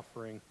of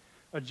suffering.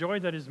 A joy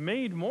that is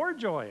made more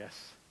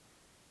joyous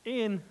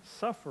in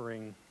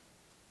suffering.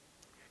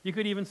 You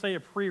could even say a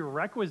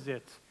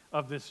prerequisite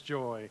of this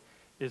joy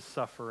is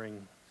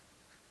suffering.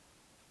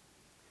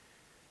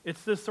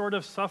 It's this sort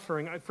of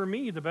suffering. For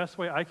me, the best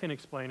way I can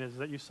explain is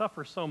that you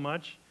suffer so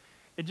much,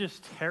 it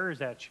just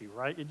tears at you,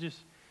 right?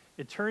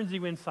 It turns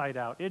you inside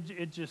out.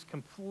 It just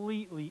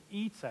completely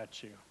eats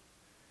at you,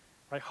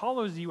 right?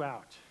 Hollows you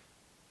out,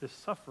 this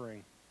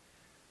suffering.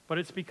 But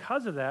it's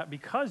because of that,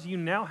 because you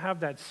now have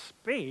that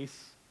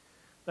space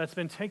that's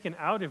been taken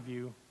out of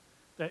you,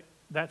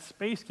 that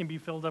space can be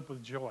filled up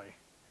with joy.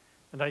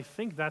 And I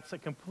think that's a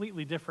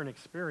completely different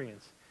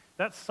experience.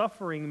 That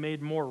suffering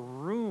made more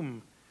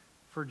room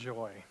for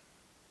joy.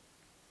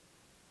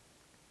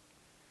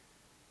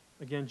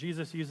 Again,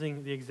 Jesus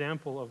using the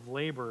example of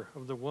labor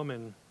of the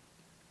woman,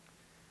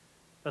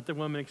 that the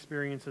woman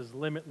experiences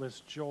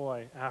limitless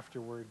joy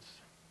afterwards.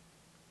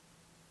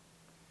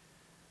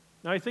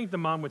 Now, I think the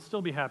mom would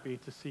still be happy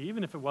to see,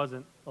 even if it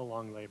wasn't a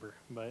long labor,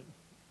 but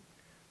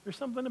there's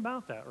something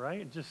about that,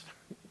 right? Just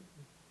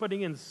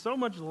putting in so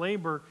much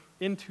labor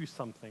into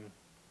something.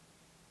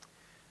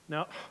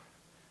 Now,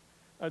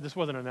 this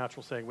wasn't a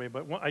natural segue,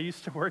 but I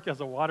used to work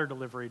as a water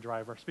delivery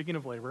driver. Speaking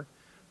of labor,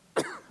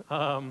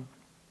 I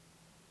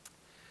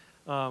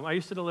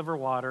used to deliver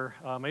water.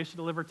 I used to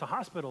deliver to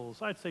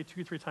hospitals. I'd say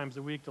 2-3 times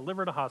a week,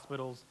 deliver to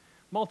hospitals,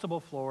 multiple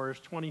floors,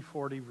 20,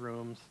 40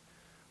 rooms.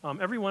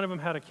 Every one of them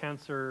had a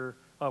cancer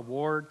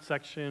ward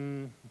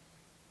section.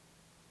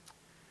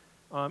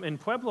 In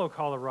Pueblo,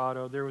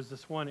 Colorado, there was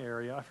this one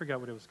area, I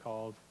forgot what it was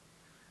called,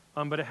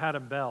 but it had a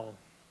bell.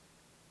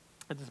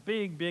 It had this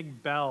big,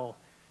 big bell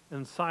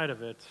inside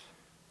of it.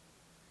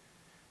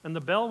 And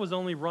the bell was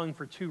only rung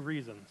for two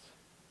reasons.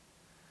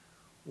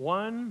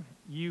 One,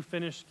 you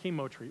finished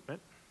chemo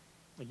treatment.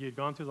 Like you had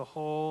gone through the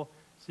whole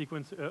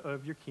sequence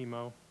of your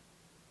chemo.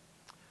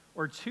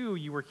 Or two,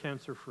 you were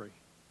cancer-free.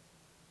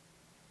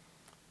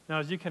 Now,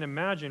 as you can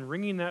imagine,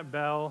 ringing that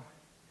bell,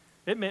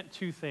 it meant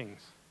two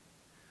things.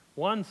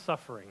 One,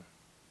 suffering,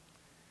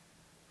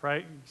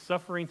 right?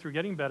 Suffering through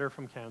getting better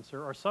from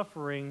cancer, or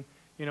suffering,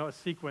 a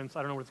sequence,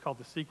 I don't know what it's called,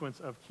 the sequence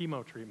of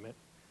chemo treatment.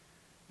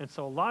 And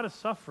so a lot of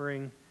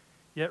suffering,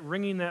 yet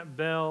ringing that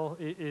bell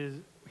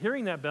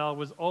hearing that bell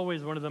was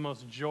always one of the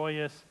most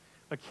joyous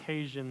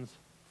occasions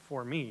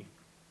for me.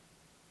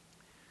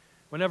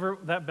 Whenever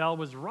that bell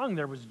was rung,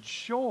 there was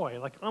joy,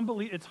 like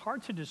unbelievable. It's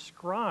hard to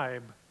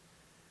describe.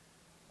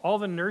 All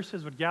the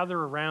nurses would gather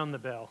around the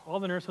bell. All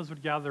the nurses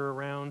would gather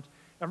around.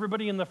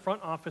 Everybody in the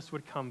front office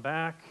would come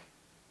back.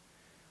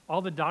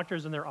 All the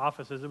doctors in their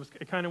offices,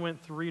 it kind of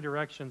went three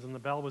directions, and the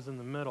bell was in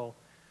the middle.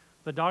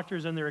 The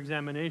doctors in their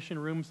examination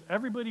rooms,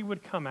 everybody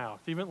would come out.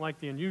 Even like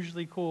the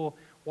unusually cool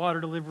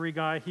water delivery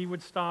guy, he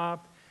would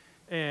stop,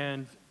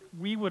 and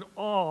we would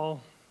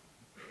all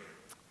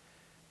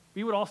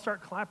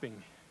start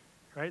clapping,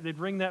 right? They'd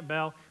ring that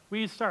bell.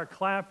 We'd start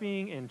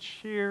clapping and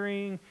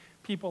cheering.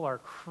 People are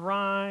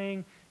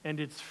crying, and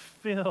it's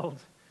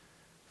filled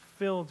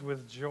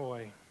with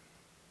joy.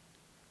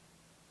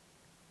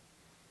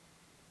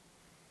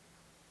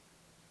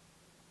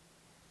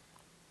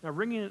 Now,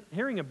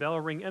 hearing a bell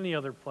ring any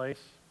other place,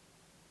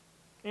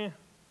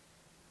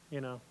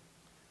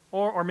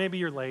 or maybe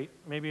you're late,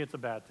 maybe it's a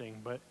bad thing,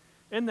 but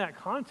in that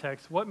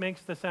context, what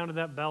makes the sound of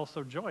that bell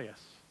so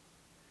joyous?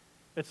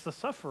 It's the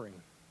suffering.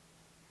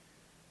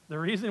 The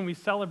reason we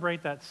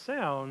celebrate that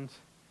sound,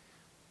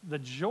 the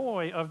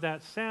joy of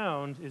that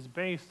sound is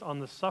based on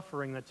the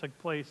suffering that took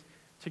place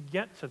to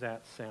get to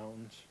that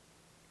sound.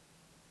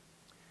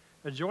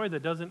 A joy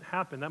that doesn't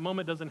happen, that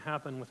moment doesn't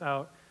happen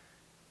without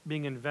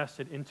being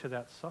invested into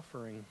that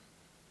suffering.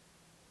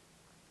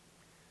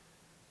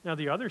 Now,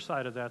 the other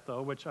side of that,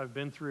 though, which I've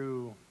been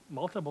through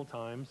multiple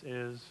times,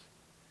 is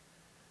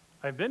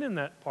I've been in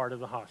that part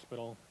of the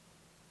hospital,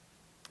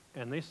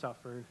 and they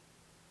suffered,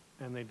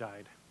 and they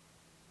died,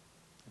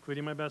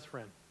 including my best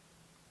friend.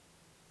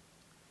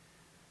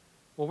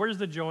 Well, where's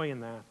the joy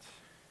in that?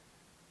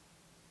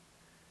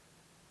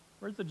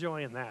 Where's the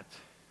joy in that?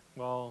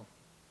 Well,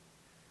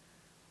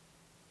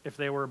 if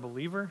they were a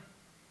believer,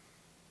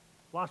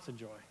 lots of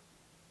joy.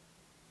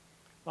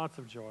 Lots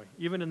of joy.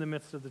 Even in the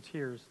midst of the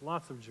tears,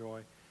 lots of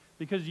joy.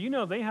 Because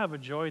they have a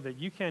joy that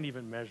you can't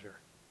even measure.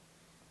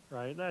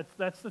 Right?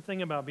 That's the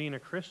thing about being a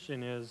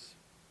Christian is,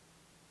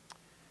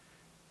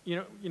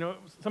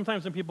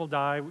 sometimes when people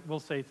die, we'll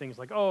say things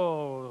like,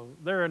 oh,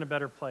 they're in a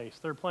better place.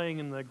 They're playing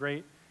in the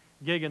great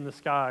gig in the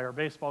sky or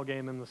baseball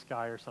game in the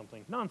sky or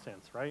something.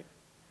 Nonsense, right?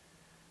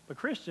 But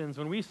Christians,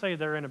 when we say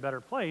they're in a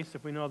better place,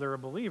 if we know they're a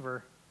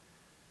believer,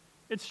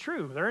 it's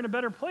true. They're in a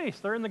better place.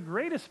 They're in the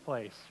greatest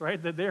place,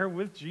 right? That they're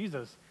with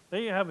Jesus.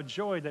 They have a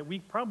joy that we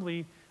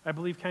probably, I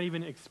believe, can't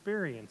even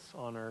experience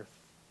on earth.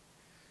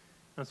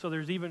 And so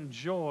there's even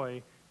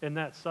joy in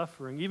that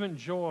suffering, even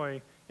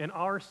joy in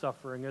our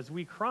suffering as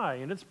we cry.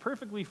 And it's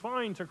perfectly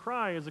fine to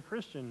cry as a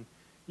Christian.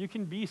 You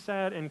can be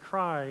sad and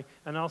cry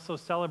and also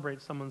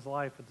celebrate someone's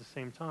life at the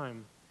same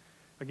time.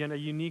 Again, a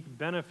unique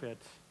benefit,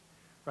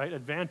 right?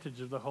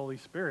 Advantage of the Holy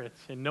Spirit.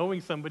 And knowing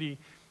somebody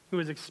who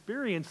has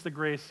experienced the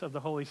grace of the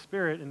Holy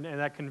Spirit and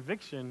that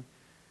conviction,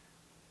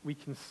 we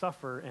can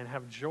suffer and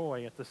have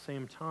joy at the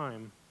same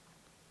time.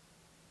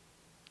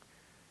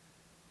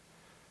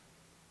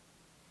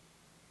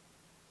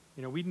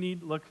 We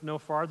need look no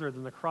farther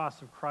than the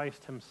cross of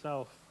Christ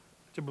himself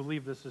to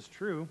believe this is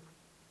true.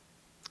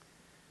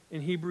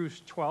 In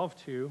Hebrews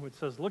 12:2, it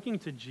says, looking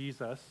to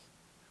Jesus,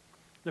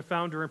 the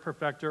founder and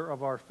perfecter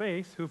of our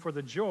faith, who for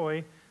the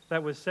joy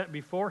that was set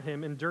before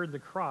him endured the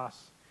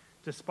cross,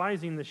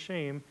 despising the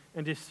shame,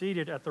 and is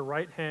seated at the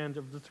right hand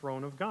of the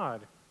throne of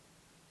God.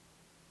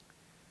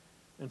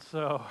 And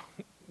so,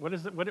 whoever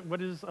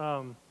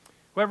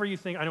you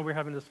think, I know we're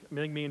having this,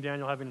 me and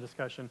Daniel having a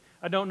discussion.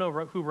 I don't know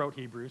who wrote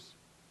Hebrews.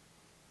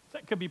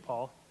 That could be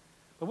Paul.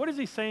 But what is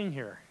he saying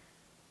here?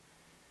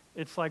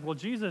 It's like, well,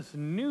 Jesus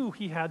knew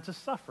he had to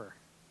suffer.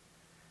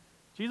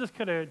 Jesus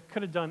could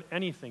have done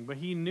anything, but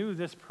he knew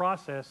this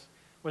process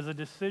was a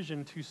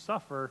decision to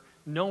suffer,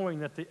 knowing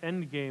that the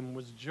end game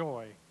was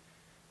joy.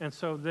 And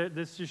so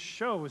this just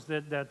shows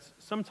that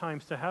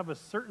sometimes to have a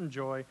certain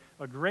joy,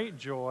 a great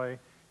joy,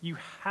 you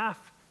have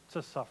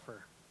to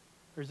suffer.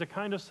 There's a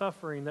kind of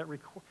suffering,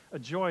 a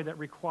joy that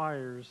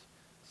requires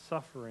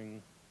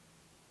suffering.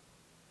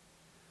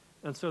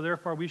 And so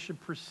therefore we should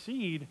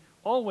proceed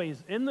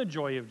always in the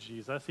joy of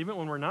Jesus, even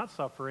when we're not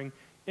suffering,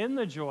 in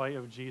the joy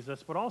of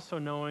Jesus, but also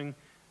knowing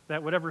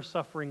that whatever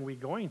suffering we're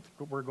going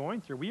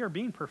through, we are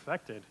being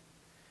perfected.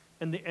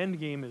 And the end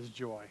game is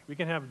joy. We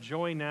can have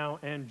joy now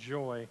and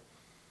joy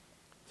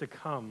to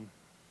come.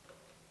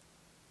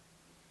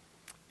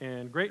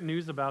 And great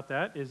news about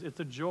that is it's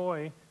a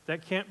joy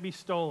that can't be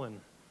stolen.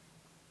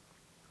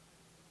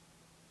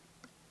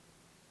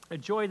 A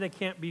joy that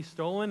can't be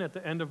stolen. At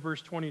the end of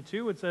verse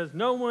 22, it says,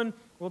 "No one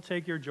will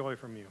take your joy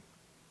from you."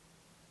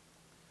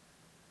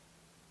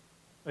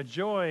 A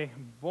joy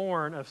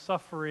born of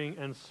suffering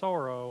and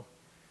sorrow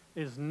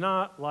is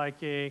not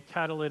like a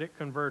catalytic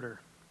converter.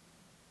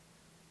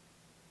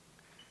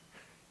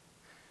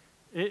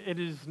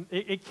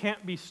 It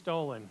can't be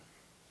stolen.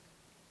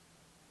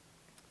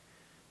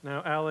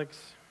 Now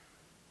Alex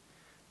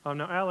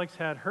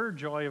had her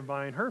joy of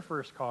buying her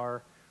first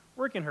car,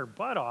 working her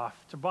butt off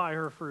to buy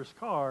her first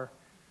car,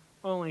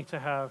 only to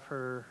have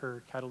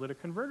her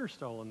catalytic converter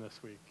stolen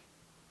this week.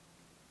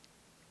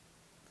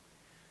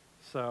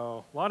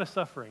 So, a lot of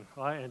suffering.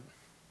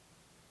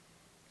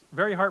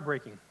 Very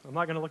heartbreaking. I'm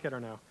not going to look at her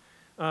now.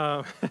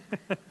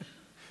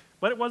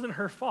 But it wasn't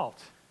her fault.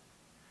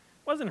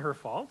 It wasn't her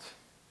fault.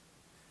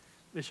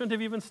 They shouldn't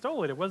have even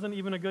stolen it. It wasn't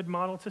even a good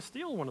model to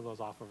steal one of those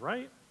off of,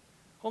 right?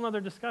 Whole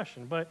other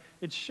discussion. But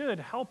it should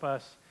help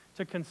us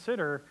to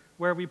consider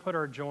where we put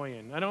our joy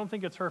in. I don't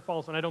think it's her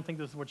fault, and I don't think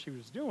this is what she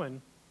was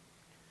doing.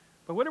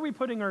 But what are we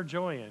putting our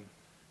joy in?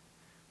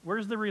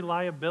 Where's the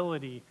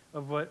reliability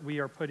of what we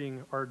are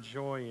putting our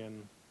joy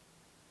in?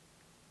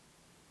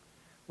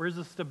 Where's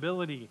the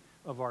stability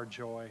of our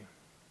joy?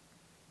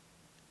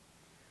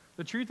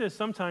 The truth is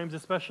sometimes,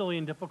 especially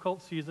in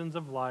difficult seasons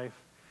of life,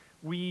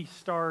 we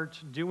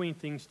start doing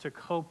things to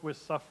cope with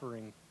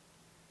suffering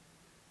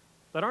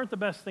that aren't the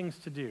best things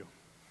to do,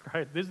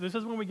 right? This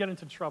is when we get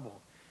into trouble.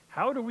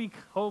 How do we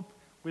cope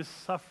with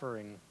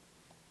suffering?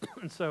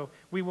 And so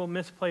we will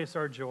misplace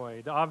our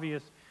joy, the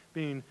obvious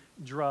being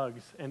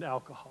drugs and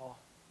alcohol.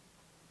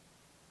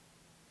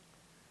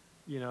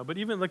 But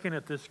even looking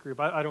at this group,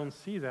 I don't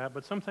see that,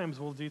 but sometimes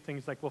we'll do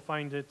things like we'll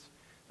find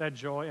that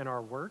joy in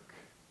our work,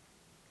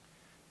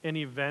 in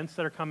events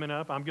that are coming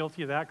up. I'm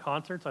guilty of that.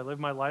 Concerts. I live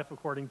my life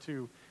according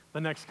to the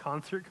next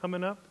concert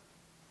coming up.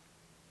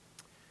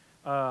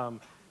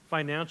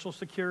 Financial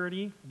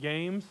security,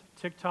 games,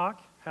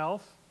 TikTok,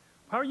 health.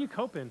 How are you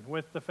coping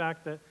with the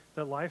fact that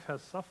life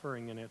has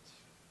suffering in it?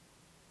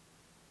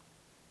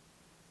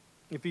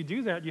 If you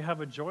do that, you have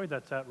a joy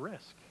that's at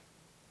risk.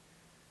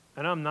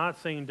 And I'm not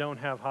saying don't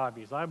have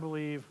hobbies. I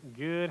believe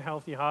good,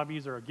 healthy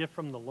hobbies are a gift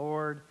from the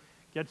Lord.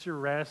 Get your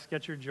rest,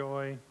 get your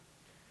joy.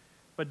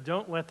 But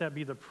don't let that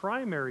be the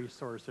primary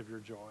source of your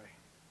joy,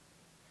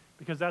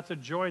 because that's a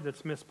joy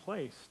that's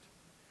misplaced.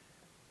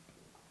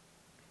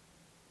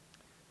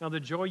 Now, the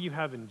joy you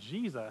have in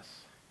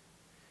Jesus,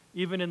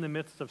 even in the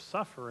midst of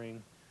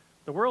suffering,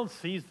 the world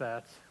sees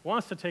that,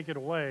 wants to take it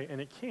away,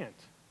 and it can't.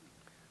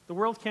 The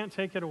world can't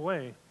take it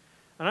away.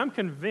 And I'm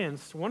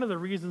convinced one of the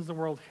reasons the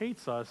world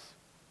hates us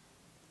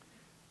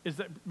is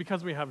that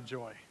because we have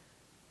joy.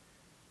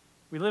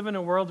 We live in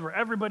a world where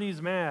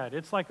everybody's mad.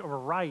 It's like a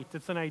right.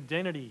 It's an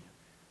identity.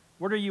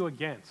 What are you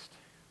against?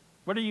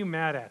 What are you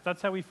mad at?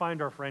 That's how we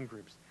find our friend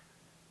groups.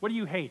 What do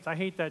you hate? I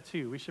hate that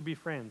too. We should be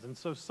friends. And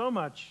so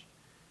much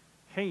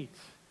hate.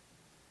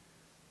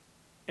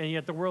 And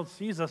yet the world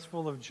sees us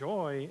full of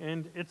joy,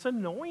 and it's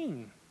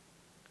annoying.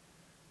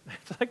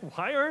 It's like,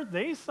 why aren't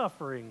they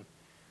suffering?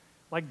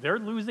 Like, they're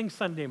losing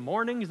Sunday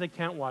mornings. They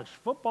can't watch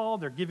football.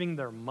 They're giving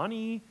their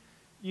money,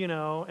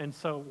 and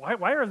so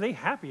why are they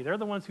happy? They're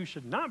the ones who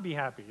should not be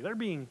happy. They're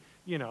being,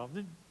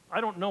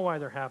 I don't know why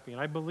they're happy.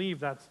 And I believe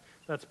that's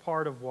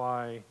part of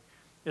why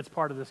it's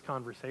part of this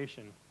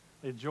conversation.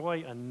 The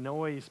joy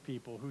annoys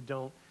people who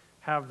don't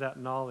have that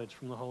knowledge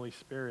from the Holy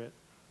Spirit.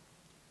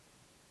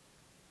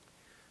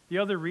 The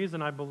other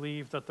reason I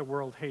believe that the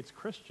world hates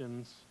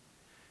Christians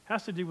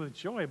has to do with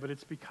joy, but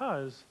it's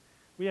because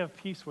we have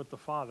peace with the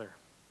Father.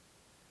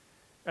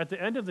 At the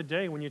end of the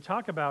day, when you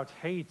talk about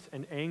hate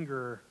and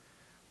anger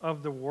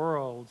of the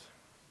world,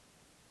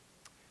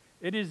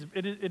 it is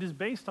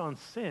based on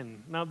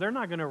sin. Now, they're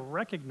not going to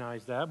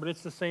recognize that, but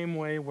it's the same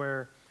way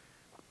where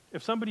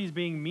if somebody's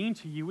being mean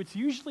to you, it's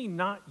usually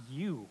not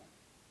you.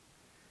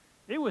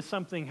 It was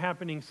something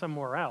happening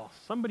somewhere else.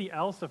 Somebody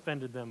else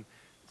offended them.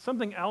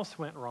 Something else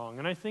went wrong.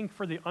 And I think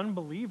for the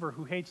unbeliever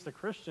who hates the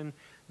Christian,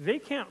 they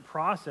can't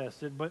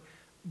process it, but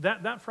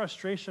that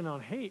frustration on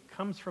hate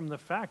comes from the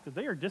fact that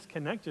they are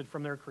disconnected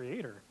from their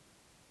Creator.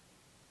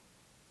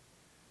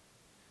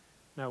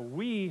 Now,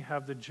 we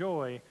have the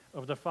joy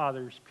of the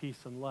Father's peace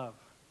and love.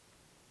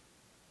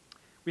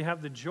 We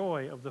have the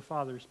joy of the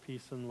Father's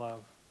peace and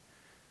love.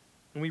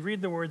 And we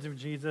read the words of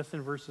Jesus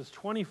in verses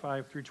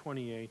 25 through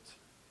 28.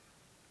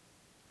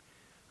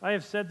 I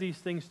have said these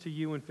things to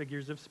you in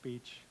figures of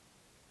speech.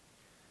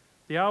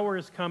 The hour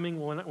is coming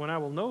when I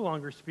will no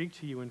longer speak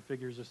to you in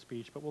figures of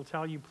speech, but will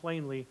tell you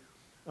plainly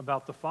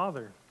about the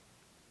Father.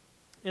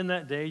 In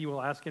that day you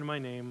will ask in my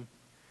name,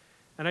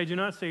 and I do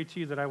not say to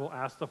you that I will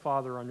ask the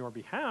Father on your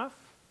behalf,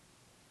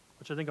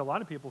 which I think a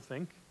lot of people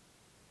think.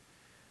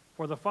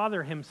 For the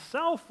Father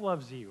himself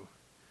loves you.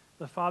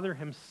 The Father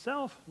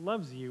himself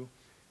loves you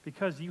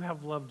because you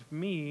have loved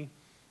me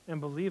and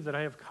believe that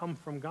I have come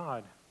from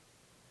God.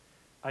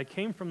 I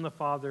came from the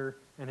Father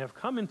and have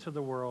come into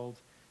the world,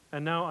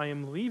 and now I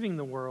am leaving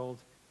the world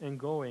and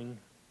going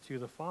to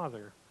the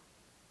Father.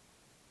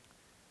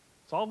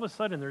 So all of a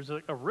sudden, there's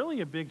a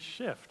really big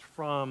shift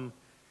from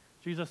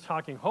Jesus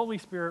talking, Holy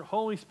Spirit,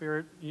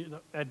 the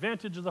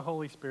advantage of the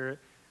Holy Spirit.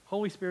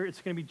 Holy Spirit,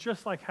 it's going to be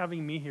just like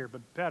having me here,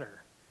 but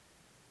better.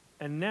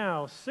 And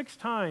now, 6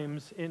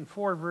 times in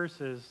 4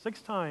 verses,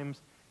 6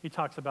 times he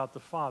talks about the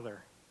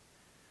Father.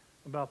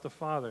 About the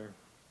Father.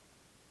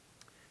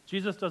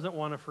 Jesus doesn't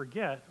want to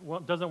forget,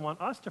 doesn't want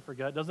us to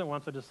forget, doesn't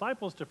want the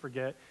disciples to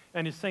forget,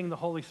 and he's saying the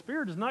Holy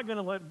Spirit is not going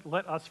to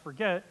let us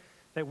forget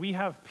that we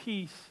have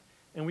peace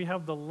and we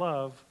have the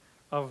love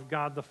of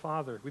God the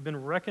Father. We've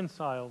been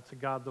reconciled to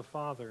God the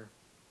Father.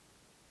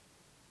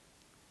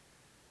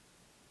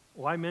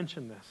 Why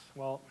mention this?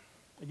 Well,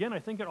 again, I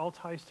think it all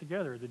ties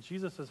together, that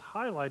Jesus is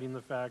highlighting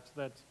the fact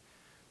that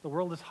the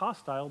world is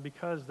hostile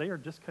because they are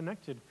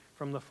disconnected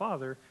from the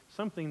Father,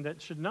 something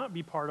that should not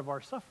be part of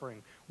our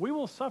suffering. We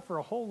will suffer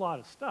a whole lot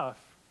of stuff,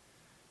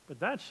 but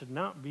that should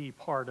not be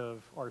part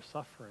of our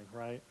suffering,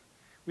 right?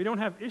 We don't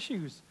have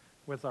issues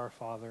with our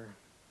Father.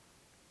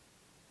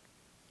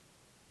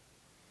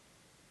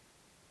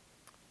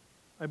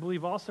 I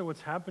believe also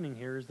what's happening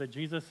here is that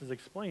Jesus is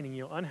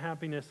explaining,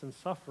 unhappiness and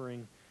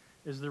suffering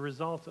is the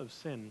result of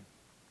sin.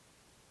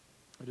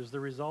 It is the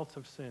result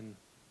of sin.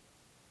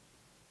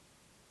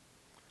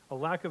 A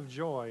lack of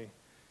joy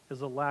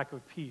is a lack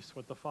of peace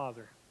with the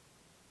Father.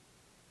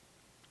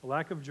 A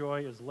lack of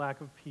joy is lack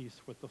of peace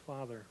with the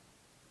Father.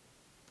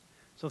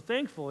 So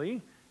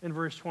thankfully, in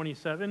verse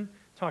 27,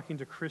 talking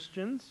to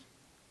Christians,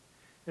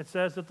 it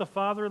says that the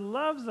Father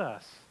loves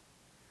us.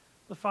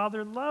 The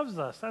Father loves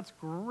us. That's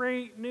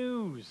great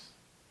news.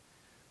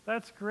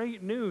 That's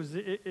great news.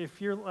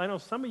 I know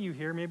some of you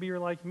here, maybe you're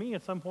like me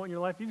at some point in your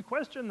life, you've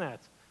questioned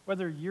that,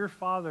 whether your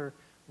Father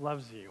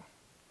loves you.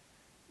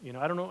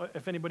 I don't know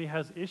if anybody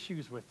has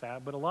issues with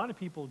that, but a lot of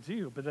people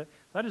do. But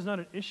that is not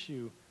an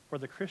issue for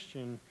the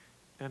Christian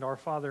and our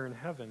Father in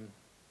heaven.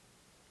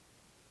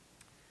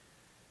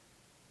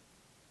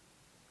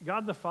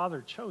 God the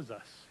Father chose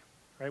us,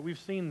 right? We've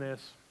seen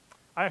this.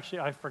 I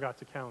forgot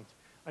to count.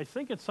 I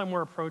think it's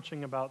somewhere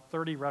approaching about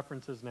 30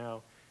 references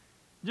now,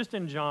 just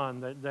in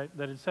John,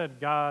 that it said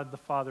God the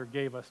Father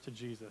gave us to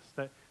Jesus,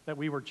 that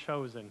we were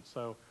chosen.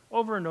 So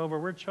over and over,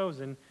 we're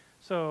chosen.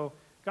 So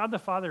God the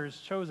Father is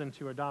chosen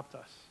to adopt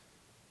us.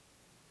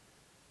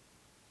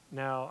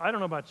 Now, I don't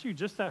know about you,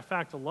 just that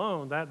fact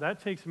alone,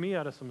 that takes me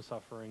out of some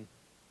suffering.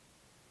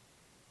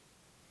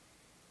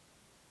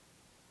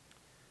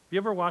 Have you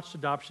ever watched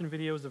adoption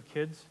videos of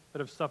kids that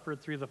have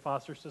suffered through the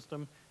foster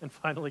system and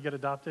finally get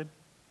adopted?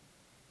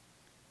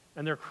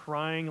 And they're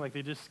crying like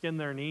they just skinned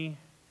their knee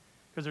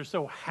because they're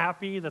so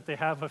happy that they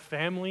have a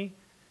family.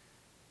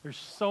 There's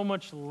so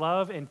much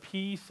love and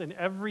peace and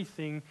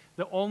everything.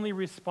 The only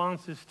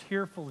response is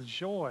tearful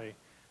joy.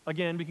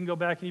 Again, we can go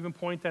back and even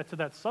point that to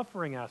that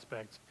suffering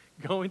aspect,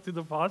 going through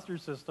the foster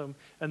system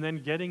and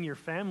then getting your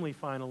family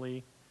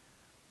finally,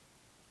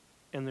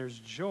 and there's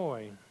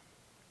joy.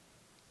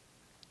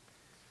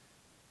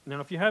 Now,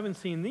 if you haven't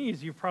seen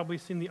these, you've probably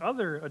seen the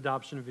other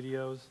adoption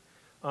videos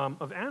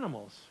of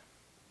animals.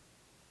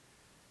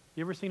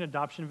 You ever seen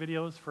adoption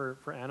videos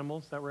for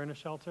animals that were in a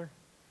shelter?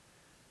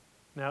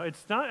 Now,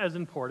 it's not as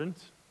important,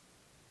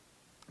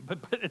 but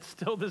it's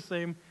still the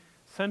same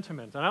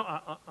sentiment. And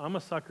I'm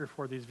a sucker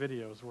for these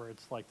videos where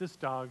it's like, this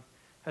dog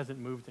hasn't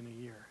moved in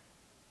a year.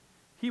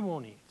 He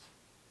won't eat.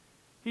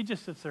 He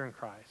just sits there and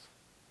cries.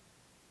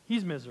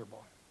 He's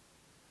miserable.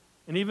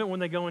 And even when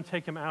they go and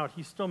take him out,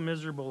 he's still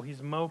miserable.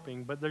 He's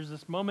moping. But there's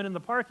this moment in the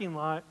parking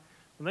lot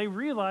when they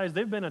realize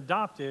they've been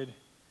adopted,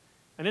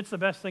 and it's the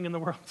best thing in the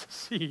world to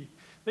see.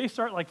 They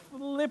start like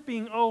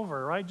flipping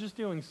over, right? Just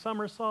doing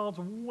somersaults,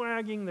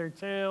 wagging their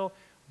tail,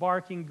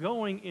 barking,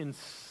 going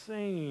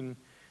insane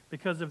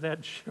because of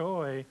that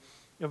joy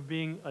of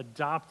being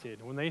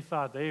adopted, when they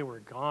thought they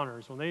were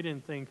goners, when they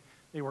didn't think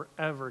they were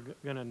ever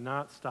going to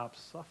not stop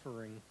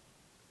suffering.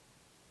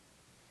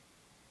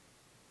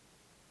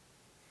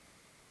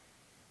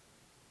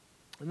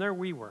 And there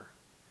we were,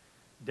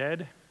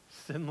 dead,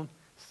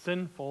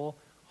 sinful,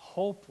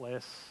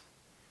 hopeless,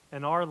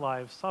 and our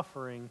lives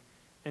suffering,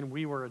 and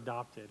we were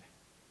adopted.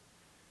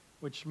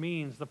 Which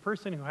means the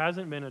person who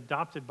hasn't been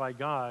adopted by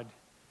God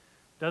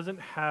doesn't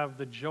have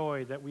the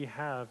joy that we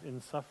have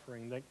in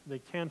suffering. They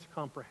can't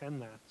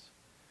comprehend that.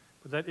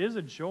 But that is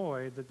a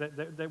joy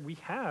that we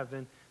have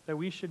and that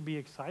we should be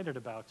excited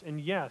about. And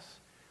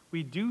yes,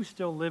 we do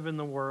still live in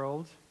the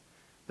world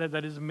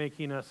that is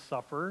making us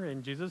suffer,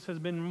 and Jesus has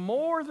been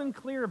more than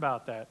clear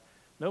about that.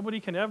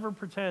 Nobody can ever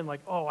pretend like,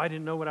 oh, I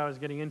didn't know what I was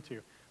getting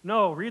into.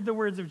 No, read the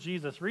words of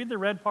Jesus. Read the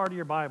red part of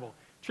your Bible.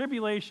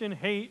 Tribulation,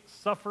 hate,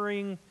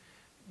 suffering.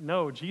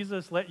 No,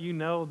 Jesus let you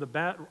know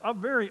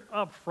very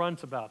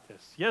upfront about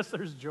this. Yes,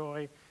 there's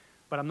joy,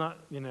 but I'm not,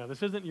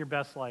 this isn't your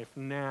best life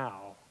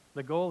now.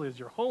 The goal is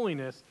your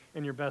holiness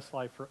and your best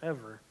life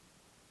forever.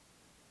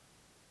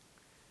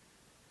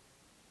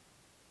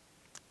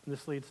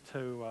 This leads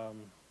to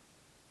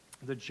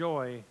the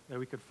joy that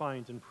we could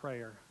find in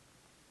prayer.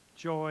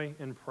 Joy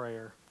in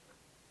prayer.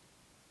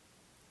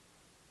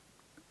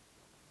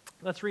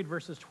 Let's read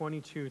verses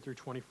 22 through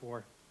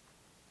 24.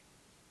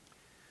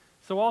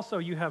 So also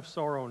you have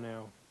sorrow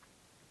now,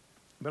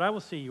 but I will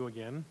see you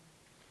again,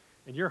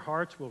 and your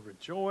hearts will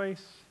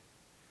rejoice,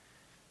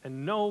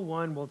 and no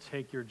one will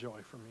take your joy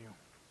from you.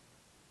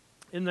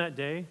 In that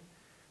day,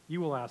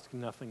 you will ask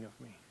nothing of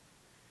me.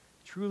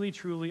 Truly,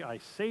 truly, I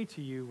say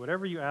to you,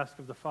 whatever you ask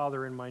of the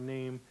Father in my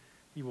name,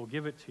 he will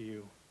give it to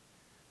you.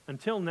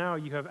 Until now,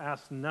 you have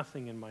asked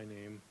nothing in my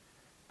name.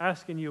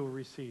 Ask and you will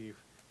receive,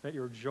 that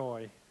your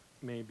joy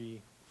may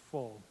be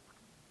full.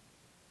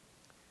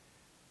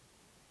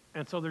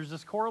 And so there's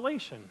this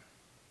correlation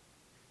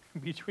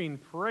between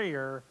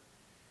prayer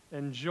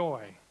and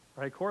joy,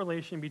 right?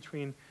 Correlation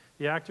between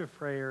the act of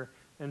prayer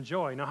and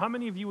joy. Now, how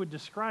many of you would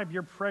describe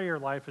your prayer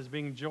life as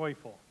being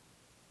joyful?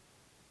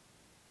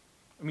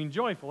 I mean,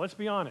 joyful, let's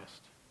be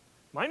honest.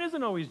 Mine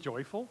isn't always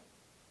joyful.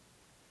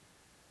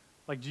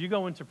 Like, do you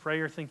go into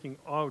prayer thinking,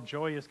 oh,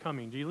 joy is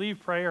coming? Do you leave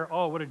prayer,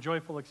 oh, what a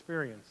joyful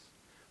experience?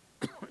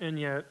 And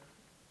yet,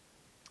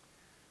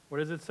 what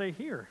does it say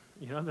here?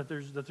 You know, that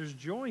there's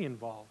joy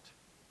involved.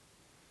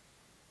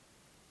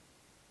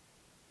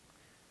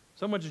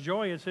 So much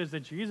joy, it says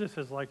that Jesus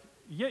is like,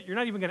 yeah, you're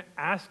not even going to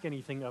ask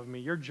anything of me.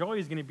 Your joy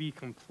is going to be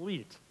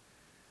complete.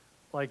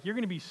 Like, you're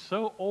going to be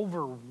so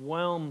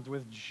overwhelmed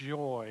with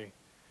joy.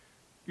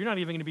 You're not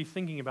even going to be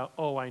thinking about,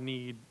 oh, I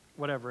need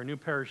whatever, a new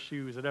pair of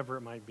shoes, whatever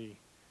it might be.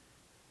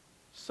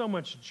 So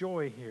much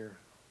joy here.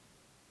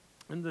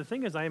 And the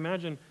thing is, I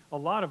imagine a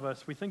lot of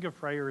us, we think of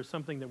prayer as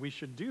something that we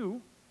should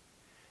do,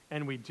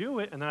 and we do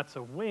it, and that's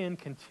a win.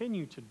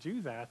 Continue to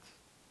do that.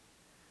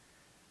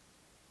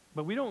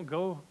 But we don't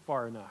go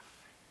far enough.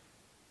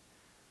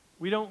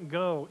 We don't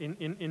go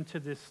into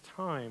this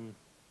time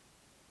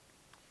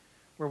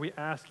where we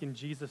ask in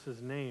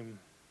Jesus' name.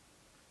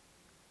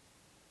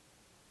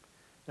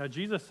 Now,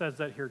 Jesus says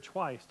that here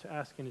twice, to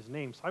ask in his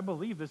name. So I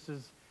believe this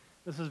is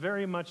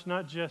very much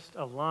not just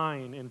a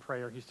line in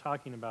prayer he's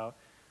talking about,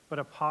 but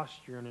a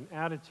posture and an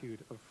attitude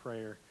of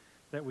prayer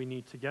that we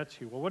need to get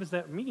to. Well, what does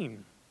that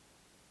mean?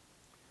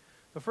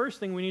 The first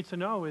thing we need to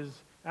know is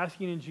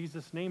asking in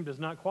Jesus' name does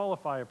not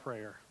qualify a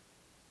prayer.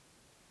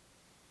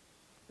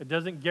 It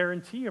doesn't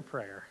guarantee a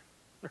prayer,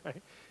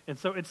 right? And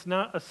so it's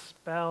not a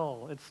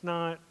spell. It's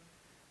not,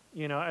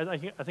 you know, I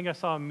think I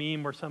saw a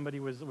meme where somebody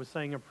was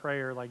saying a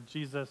prayer like,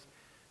 Jesus,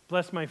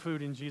 bless my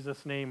food in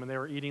Jesus' name, and they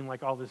were eating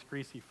like all this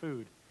greasy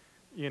food.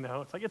 You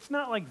know, it's like, it's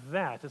not like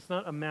that. It's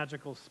not a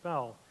magical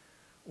spell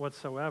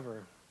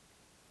whatsoever.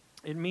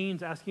 It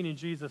means asking in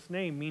Jesus'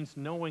 name means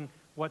knowing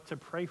what to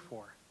pray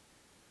for.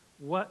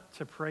 What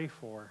to pray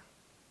for.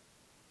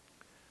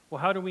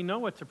 Well, how do we know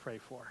what to pray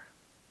for?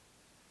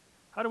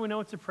 How do we know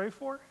what to pray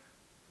for?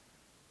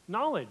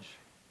 Knowledge,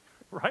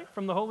 right?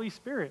 From the Holy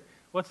Spirit.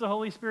 What's the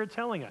Holy Spirit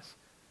telling us?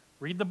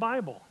 Read the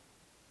Bible.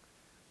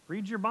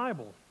 Read your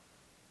Bible.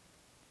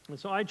 And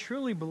so I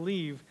truly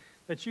believe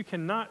that you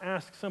cannot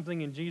ask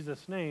something in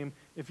Jesus' name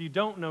if you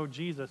don't know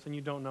Jesus and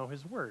you don't know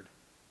his word.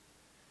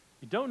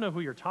 You don't know who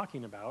you're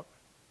talking about.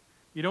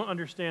 You don't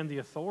understand the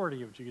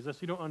authority of Jesus.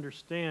 You don't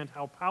understand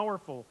how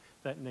powerful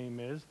that name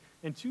is.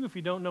 And two, if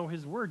you don't know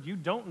his word, you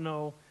don't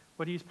know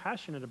what he's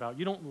passionate about.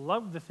 You don't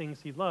love the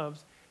things he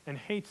loves and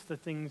hates the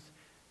things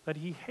that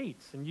he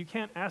hates. And you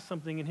can't ask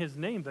something in his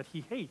name that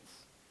he hates.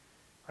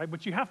 Right?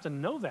 But you have to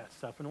know that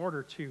stuff in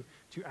order to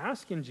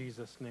ask in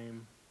Jesus'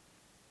 name.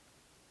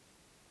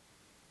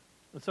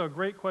 And so a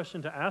great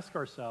question to ask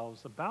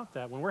ourselves about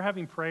that, when we're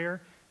having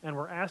prayer and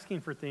we're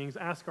asking for things,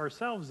 ask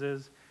ourselves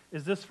is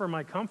this for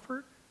my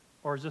comfort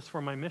or is this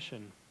for my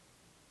mission?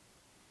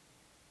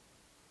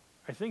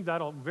 I think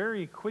that'll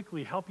very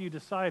quickly help you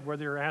decide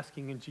whether you're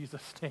asking in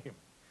Jesus' name.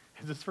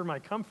 Is this for my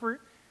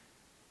comfort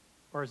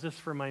or is this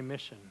for my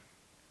mission?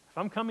 If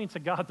I'm coming to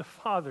God the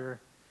Father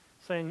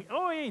saying,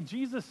 oh, hey,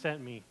 Jesus sent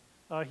me.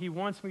 He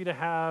wants me to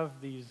have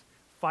these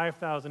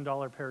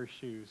 $5,000 pair of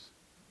shoes.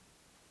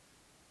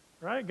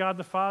 Right? God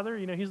the Father,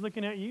 you know, he's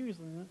looking at you. He's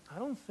like, I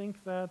don't think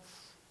that's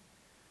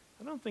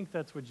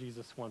what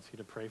Jesus wants you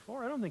to pray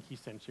for. I don't think he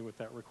sent you with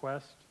that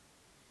request.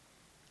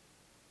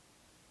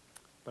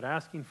 But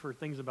asking for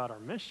things about our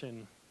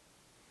mission,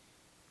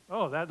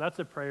 oh, that's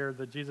a prayer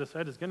that Jesus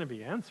said is going to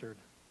be answered.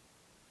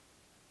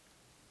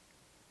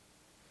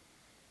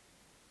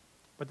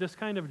 But this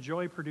kind of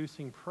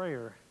joy-producing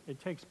prayer, it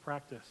takes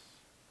practice.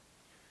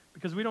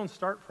 Because we don't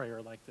start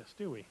prayer like this,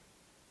 do we?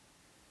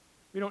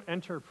 We don't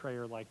enter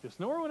prayer like this.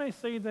 Nor would I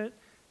say that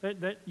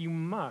you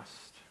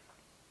must.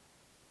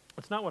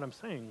 That's not what I'm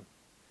saying.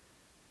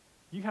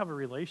 You have a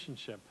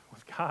relationship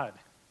with God.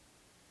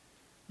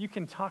 You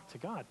can talk to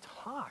God.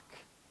 Talk.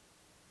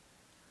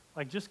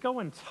 Like, just go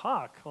and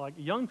talk. Like,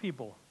 young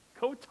people,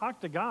 go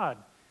talk to God.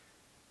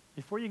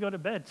 Before you go to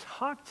bed,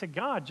 talk to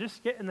God.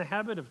 Just get in the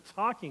habit of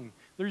talking.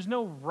 There's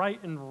no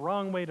right and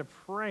wrong way to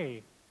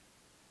pray.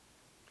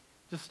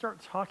 Just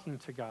start talking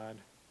to God.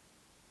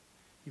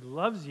 He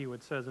loves you,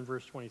 it says in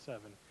verse 27.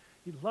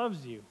 He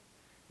loves you.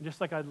 And just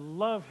like I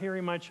love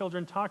hearing my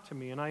children talk to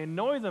me, and I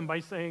annoy them by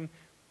saying,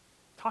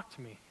 talk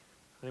to me.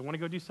 They want to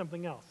go do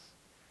something else.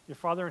 Your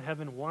Father in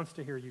heaven wants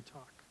to hear you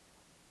talk.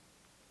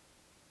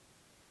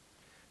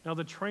 Now,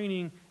 the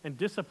training and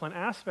discipline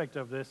aspect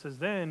of this is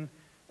then,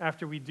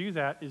 after we do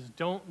that, is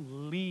don't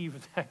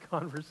leave that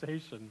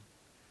conversation.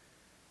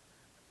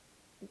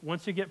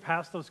 once you get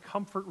past those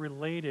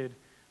comfort-related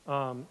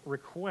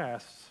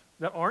requests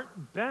that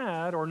aren't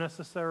bad or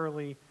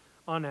necessarily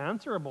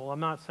unanswerable, I'm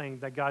not saying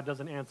that God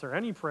doesn't answer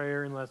any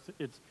prayer unless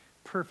it's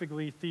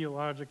perfectly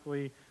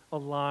theologically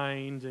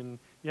aligned and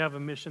you have a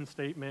mission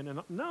statement. And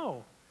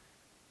no,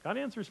 God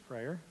answers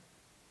prayer.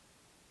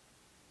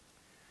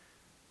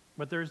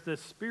 But there's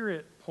this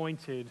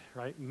spirit-pointed,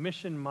 right,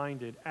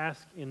 mission-minded,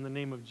 ask in the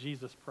name of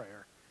Jesus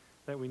prayer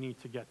that we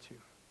need to get to.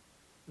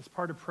 This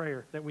part of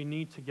prayer that we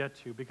need to get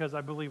to, because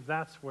I believe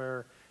that's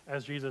where,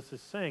 as Jesus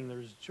is saying,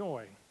 there's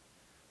joy.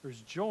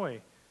 There's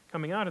joy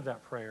coming out of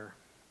that prayer.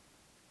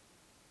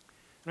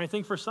 And I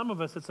think for some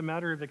of us, it's a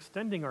matter of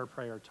extending our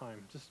prayer time,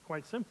 just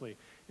quite simply.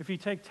 If you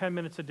take 10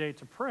 minutes a day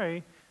to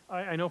pray,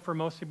 I know for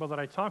most people that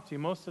I talk to,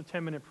 most of the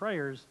 10-minute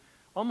prayers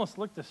almost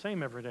look the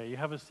same every day. You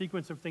have a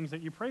sequence of things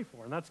that you pray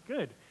for, and that's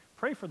good.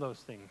 Pray for those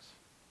things.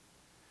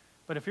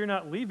 But if you're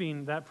not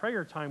leaving that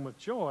prayer time with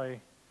joy,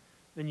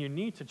 then you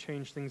need to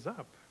change things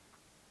up.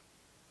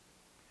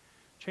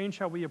 Change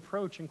how we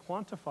approach and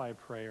quantify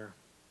prayer,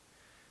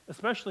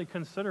 especially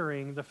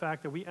considering the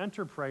fact that we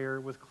enter prayer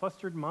with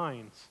clustered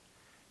minds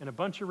and a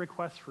bunch of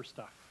requests for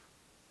stuff.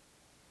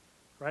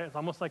 Right? It's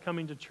almost like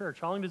coming to church.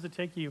 How long does it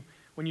take you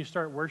when you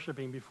start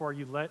worshiping before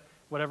you let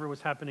whatever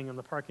was happening in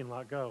the parking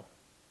lot go?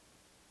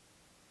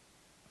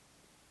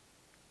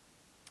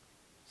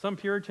 Some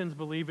Puritans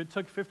believe it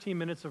took 15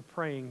 minutes of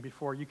praying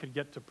before you could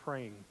get to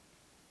praying.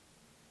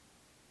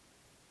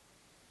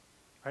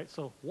 Right?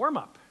 So warm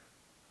up,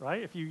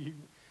 right? If you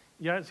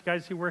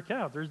guys who work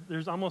out,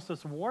 there's almost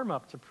this warm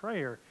up to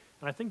prayer,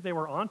 and I think they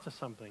were onto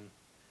something.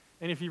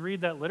 And if you read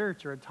that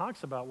literature, it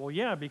talks about, well,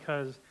 yeah,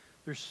 because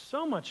there's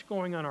so much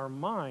going on in our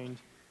mind,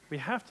 we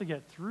have to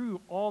get through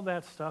all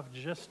that stuff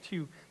just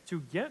to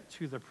get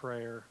to the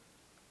prayer.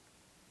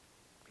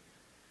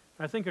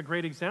 I think a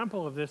great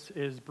example of this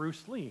is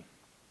Bruce Lee.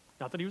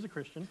 Not that he was a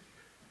Christian,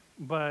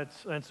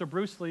 and so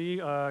Bruce Lee,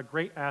 a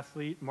great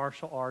athlete,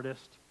 martial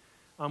artist,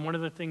 one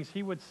of the things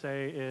he would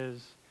say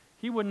is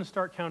he wouldn't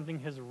start counting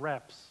his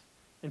reps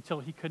until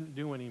he couldn't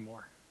do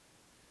anymore.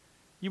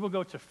 He will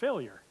go to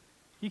failure.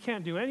 He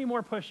can't do any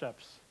more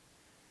push-ups.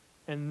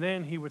 And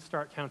then he would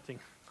start counting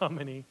how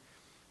many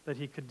that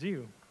he could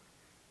do.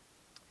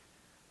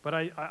 But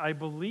I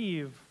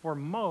believe for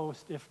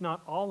most, if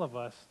not all of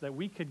us, that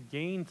we could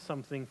gain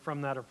something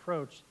from that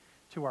approach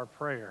to our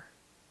prayer.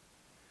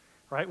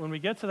 Right? When we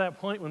get to that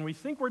point, when we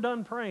think we're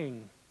done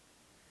praying,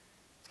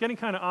 it's getting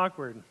kind of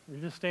awkward. You're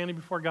just standing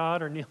before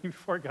God or kneeling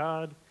before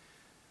God.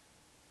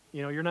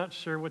 You're not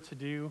sure what to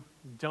do.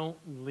 Don't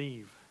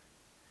leave.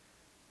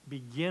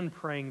 Begin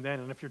praying then.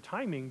 And if you're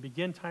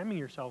begin timing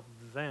yourself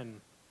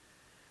then.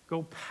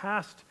 Go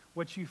past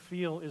what you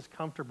feel is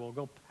comfortable.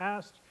 Go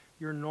past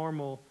your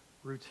normal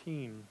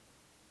routine.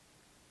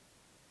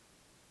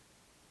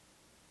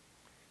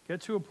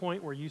 Get to a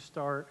point where you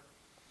start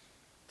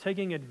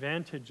taking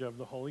advantage of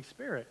the Holy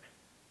Spirit,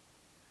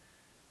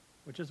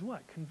 which is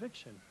what?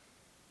 Conviction.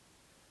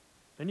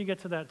 Then you get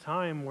to that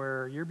time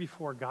where you're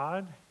before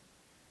God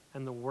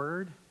and the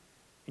Word,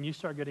 and you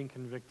start getting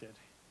convicted.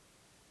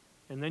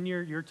 And then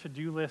your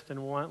to-do list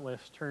and want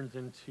list turns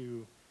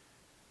into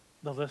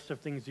the list of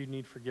things you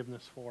need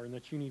forgiveness for and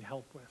that you need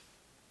help with.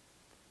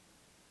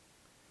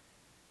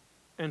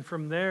 And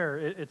from there,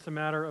 it's a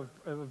matter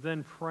of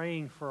then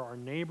praying for our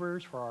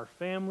neighbors, for our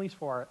families,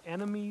 for our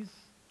enemies,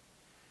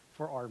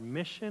 for our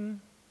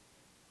mission.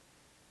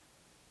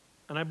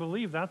 And I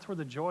believe that's where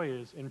the joy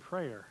is in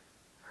prayer,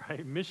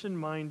 right?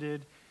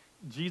 Mission-minded,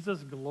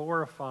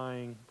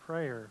 Jesus-glorifying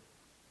prayer.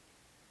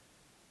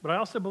 But I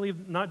also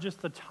believe not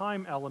just the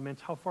time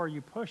element, how far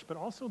you push, but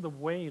also the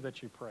way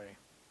that you pray.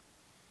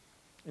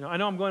 I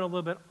know I'm going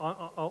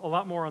a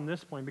lot more on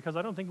this point because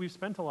I don't think we've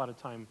spent a lot of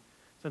time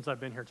since I've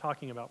been here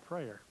talking about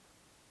prayer.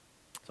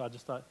 So I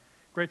just thought,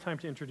 great time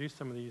to introduce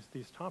some of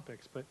these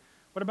topics. But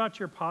what about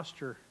your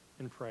posture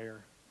in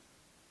prayer?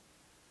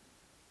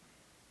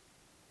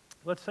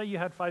 Let's say you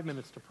had 5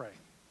 minutes to pray.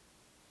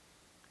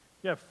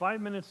 You have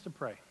 5 minutes to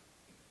pray.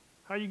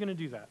 How are you going to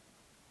do that?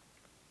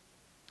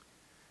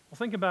 Well,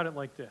 think about it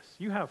like this.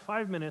 You have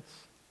 5 minutes.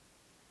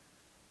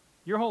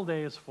 Your whole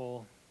day is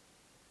full.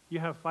 You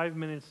have 5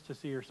 minutes to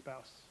see your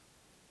spouse.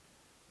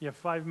 You have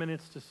 5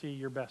 minutes to see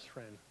your best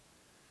friend.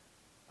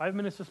 5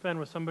 minutes to spend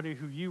with somebody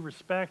who you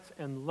respect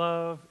and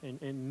love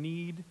and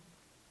need.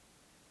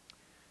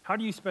 How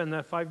do you spend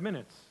that 5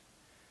 minutes?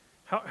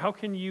 How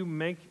can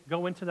you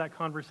go into that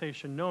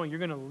conversation knowing you're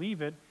going to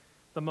leave it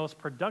the most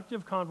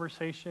productive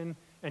conversation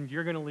and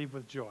you're going to leave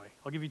with joy?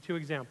 I'll give you 2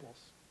 examples.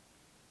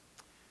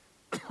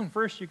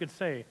 First, you could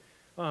say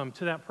to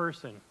that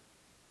person,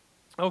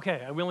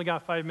 okay, we only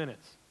got 5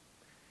 minutes.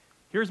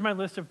 Here's my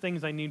list of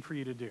things I need for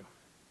you to do.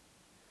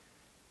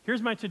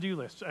 Here's my to-do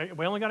list.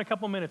 We only got a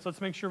couple minutes.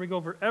 Let's make sure we go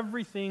over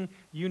everything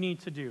you need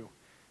to do.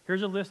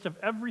 Here's a list of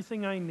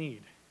everything I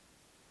need.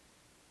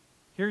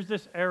 Here's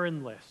this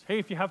errand list. Hey,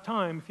 if you have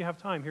time,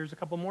 here's a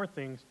couple more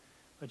things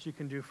that you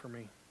can do for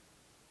me.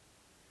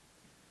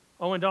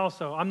 Oh, and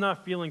also, I'm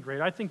not feeling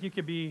great. I think you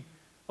could be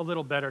a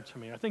little better to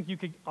me. I think you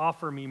could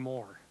offer me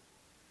more.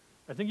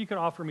 I think you could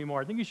offer me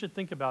more. I think you should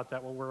think about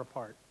that while we're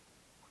apart.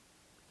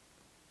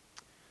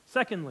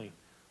 Secondly,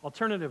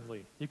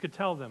 alternatively, you could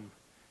tell them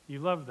you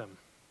love them.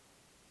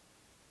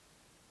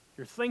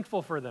 You're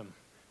thankful for them.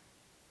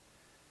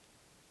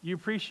 You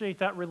appreciate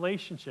that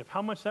relationship,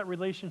 how much that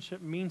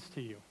relationship means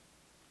to you.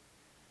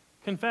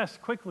 Confess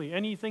quickly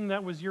anything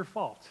that was your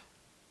fault,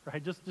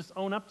 right? Just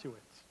own up to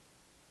it.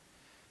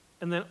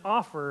 And then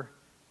offer,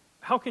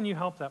 how can you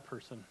help that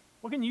person?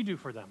 What can you do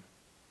for them?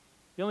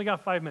 You only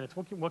got 5 minutes.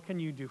 What can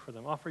you do for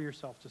them? Offer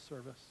yourself to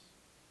service.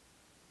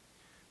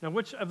 Now,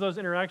 which of those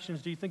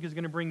interactions do you think is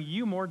going to bring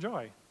you more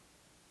joy?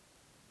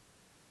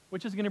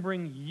 Which is going to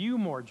bring you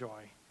more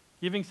joy?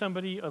 Giving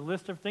somebody a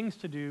list of things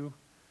to do,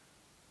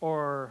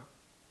 or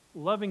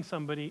loving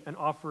somebody and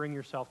offering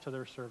yourself to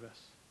their service?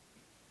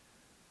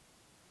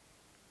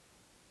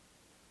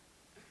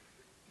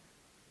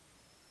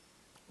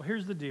 Well,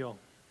 here's the deal.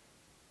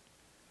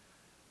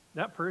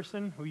 That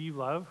person who you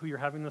love, who you're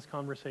having this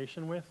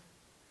conversation with,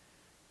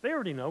 they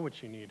already know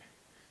what you need.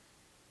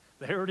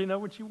 They already know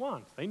what you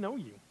want. They know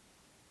you.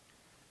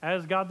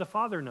 As God the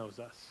Father knows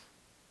us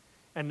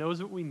and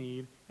knows what we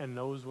need and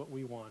knows what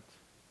we want.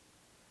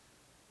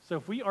 So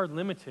if we are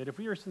limited, if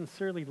we are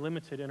sincerely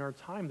limited in our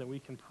time that we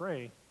can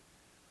pray,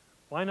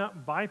 why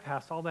not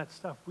bypass all that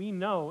stuff? We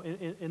know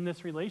in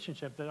this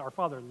relationship that our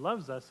Father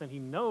loves us and He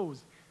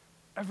knows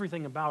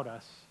everything about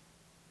us.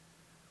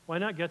 Why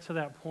not get to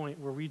that point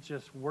where we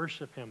just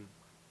worship Him,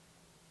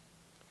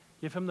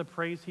 give Him the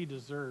praise He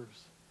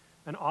deserves,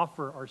 and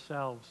offer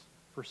ourselves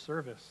for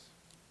service?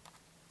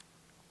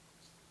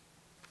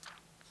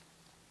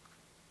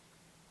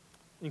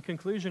 In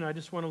conclusion, I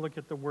just want to look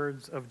at the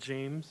words of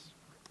James,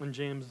 in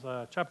James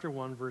chapter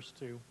 1, verse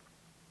 2,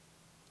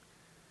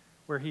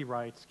 where he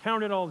writes,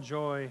 "Count it all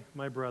joy,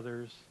 my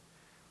brothers,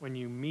 when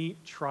you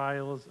meet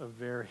trials of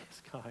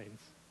various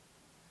kinds."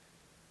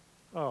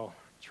 Oh,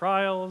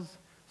 trials,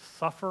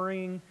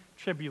 suffering,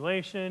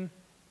 tribulation,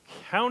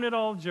 count it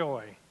all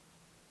joy.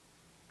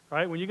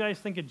 Right? When you guys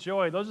think of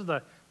joy, those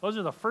are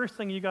the first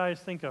thing you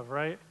guys think of,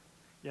 right?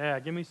 Yeah,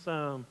 give me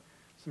some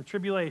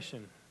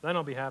tribulation, then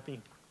I'll be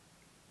happy.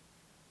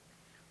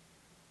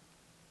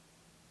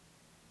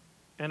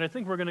 And I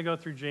think we're going to go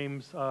through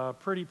James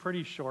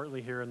pretty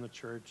shortly here in the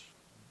church,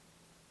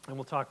 and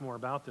we'll talk more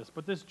about this.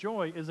 But this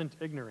joy isn't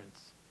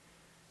ignorance.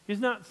 He's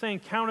not saying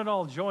count it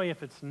all joy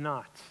if it's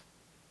not.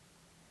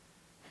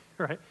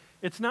 Right?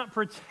 It's not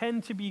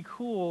pretend to be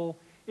cool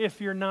if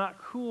you're not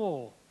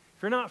cool.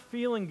 If you're not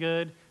feeling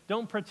good,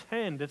 don't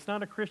pretend. It's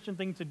not a Christian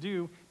thing to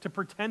do to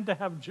pretend to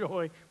have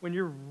joy when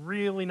you're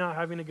really not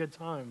having a good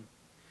time.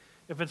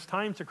 If it's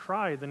time to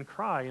cry, then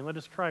cry, and let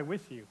us cry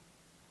with you.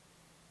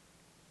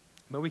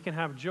 But we can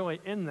have joy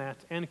in that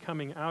and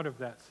coming out of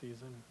that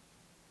season.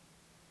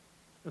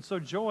 And so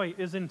joy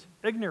isn't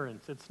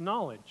ignorance, it's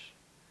knowledge.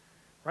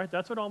 Right?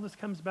 That's what all this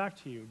comes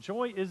back to you.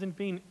 Joy isn't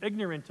being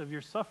ignorant of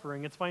your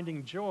suffering, it's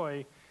finding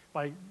joy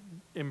by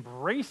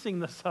embracing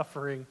the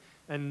suffering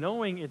and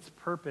knowing its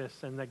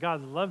purpose and that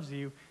God loves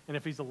you. And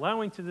if He's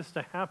allowing this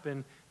to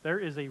happen, there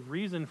is a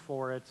reason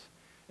for it.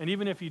 And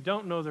even if you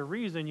don't know the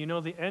reason, you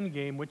know the end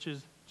game, which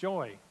is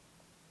joy.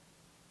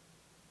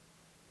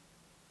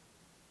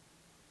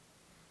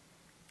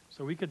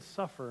 So we could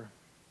suffer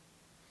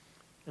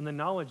in the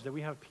knowledge that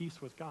we have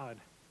peace with God,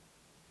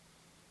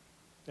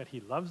 that He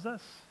loves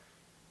us,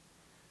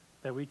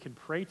 that we can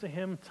pray to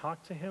Him,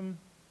 talk to Him,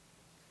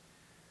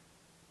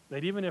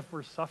 that even if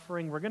we're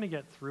suffering, we're going to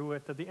get through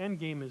it, that the end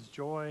game is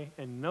joy,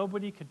 and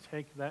nobody could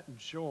take that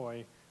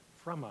joy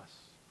from us.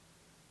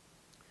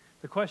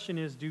 The question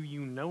is, do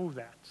you know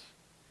that?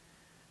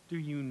 Do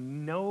you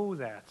know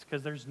that?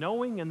 Because there's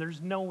knowing and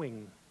there's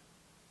knowing.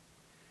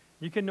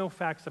 You can know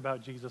facts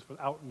about Jesus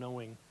without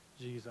knowing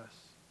Jesus.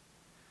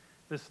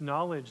 This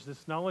knowledge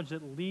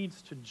that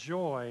leads to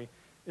joy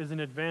is an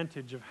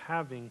advantage of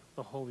having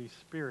the Holy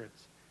Spirit.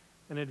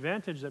 An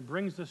advantage that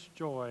brings us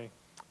joy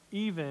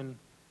even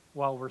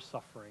while we're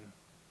suffering.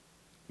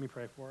 Let me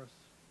pray for us.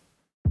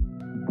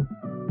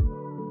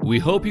 We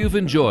hope you've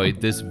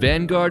enjoyed this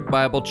Vanguard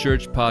Bible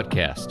Church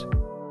podcast.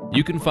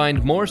 You can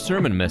find more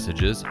sermon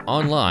messages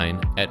online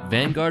at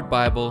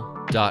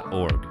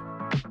vanguardbible.org.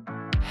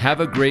 Have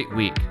a great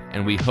week,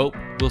 and we hope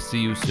we'll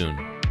see you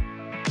soon.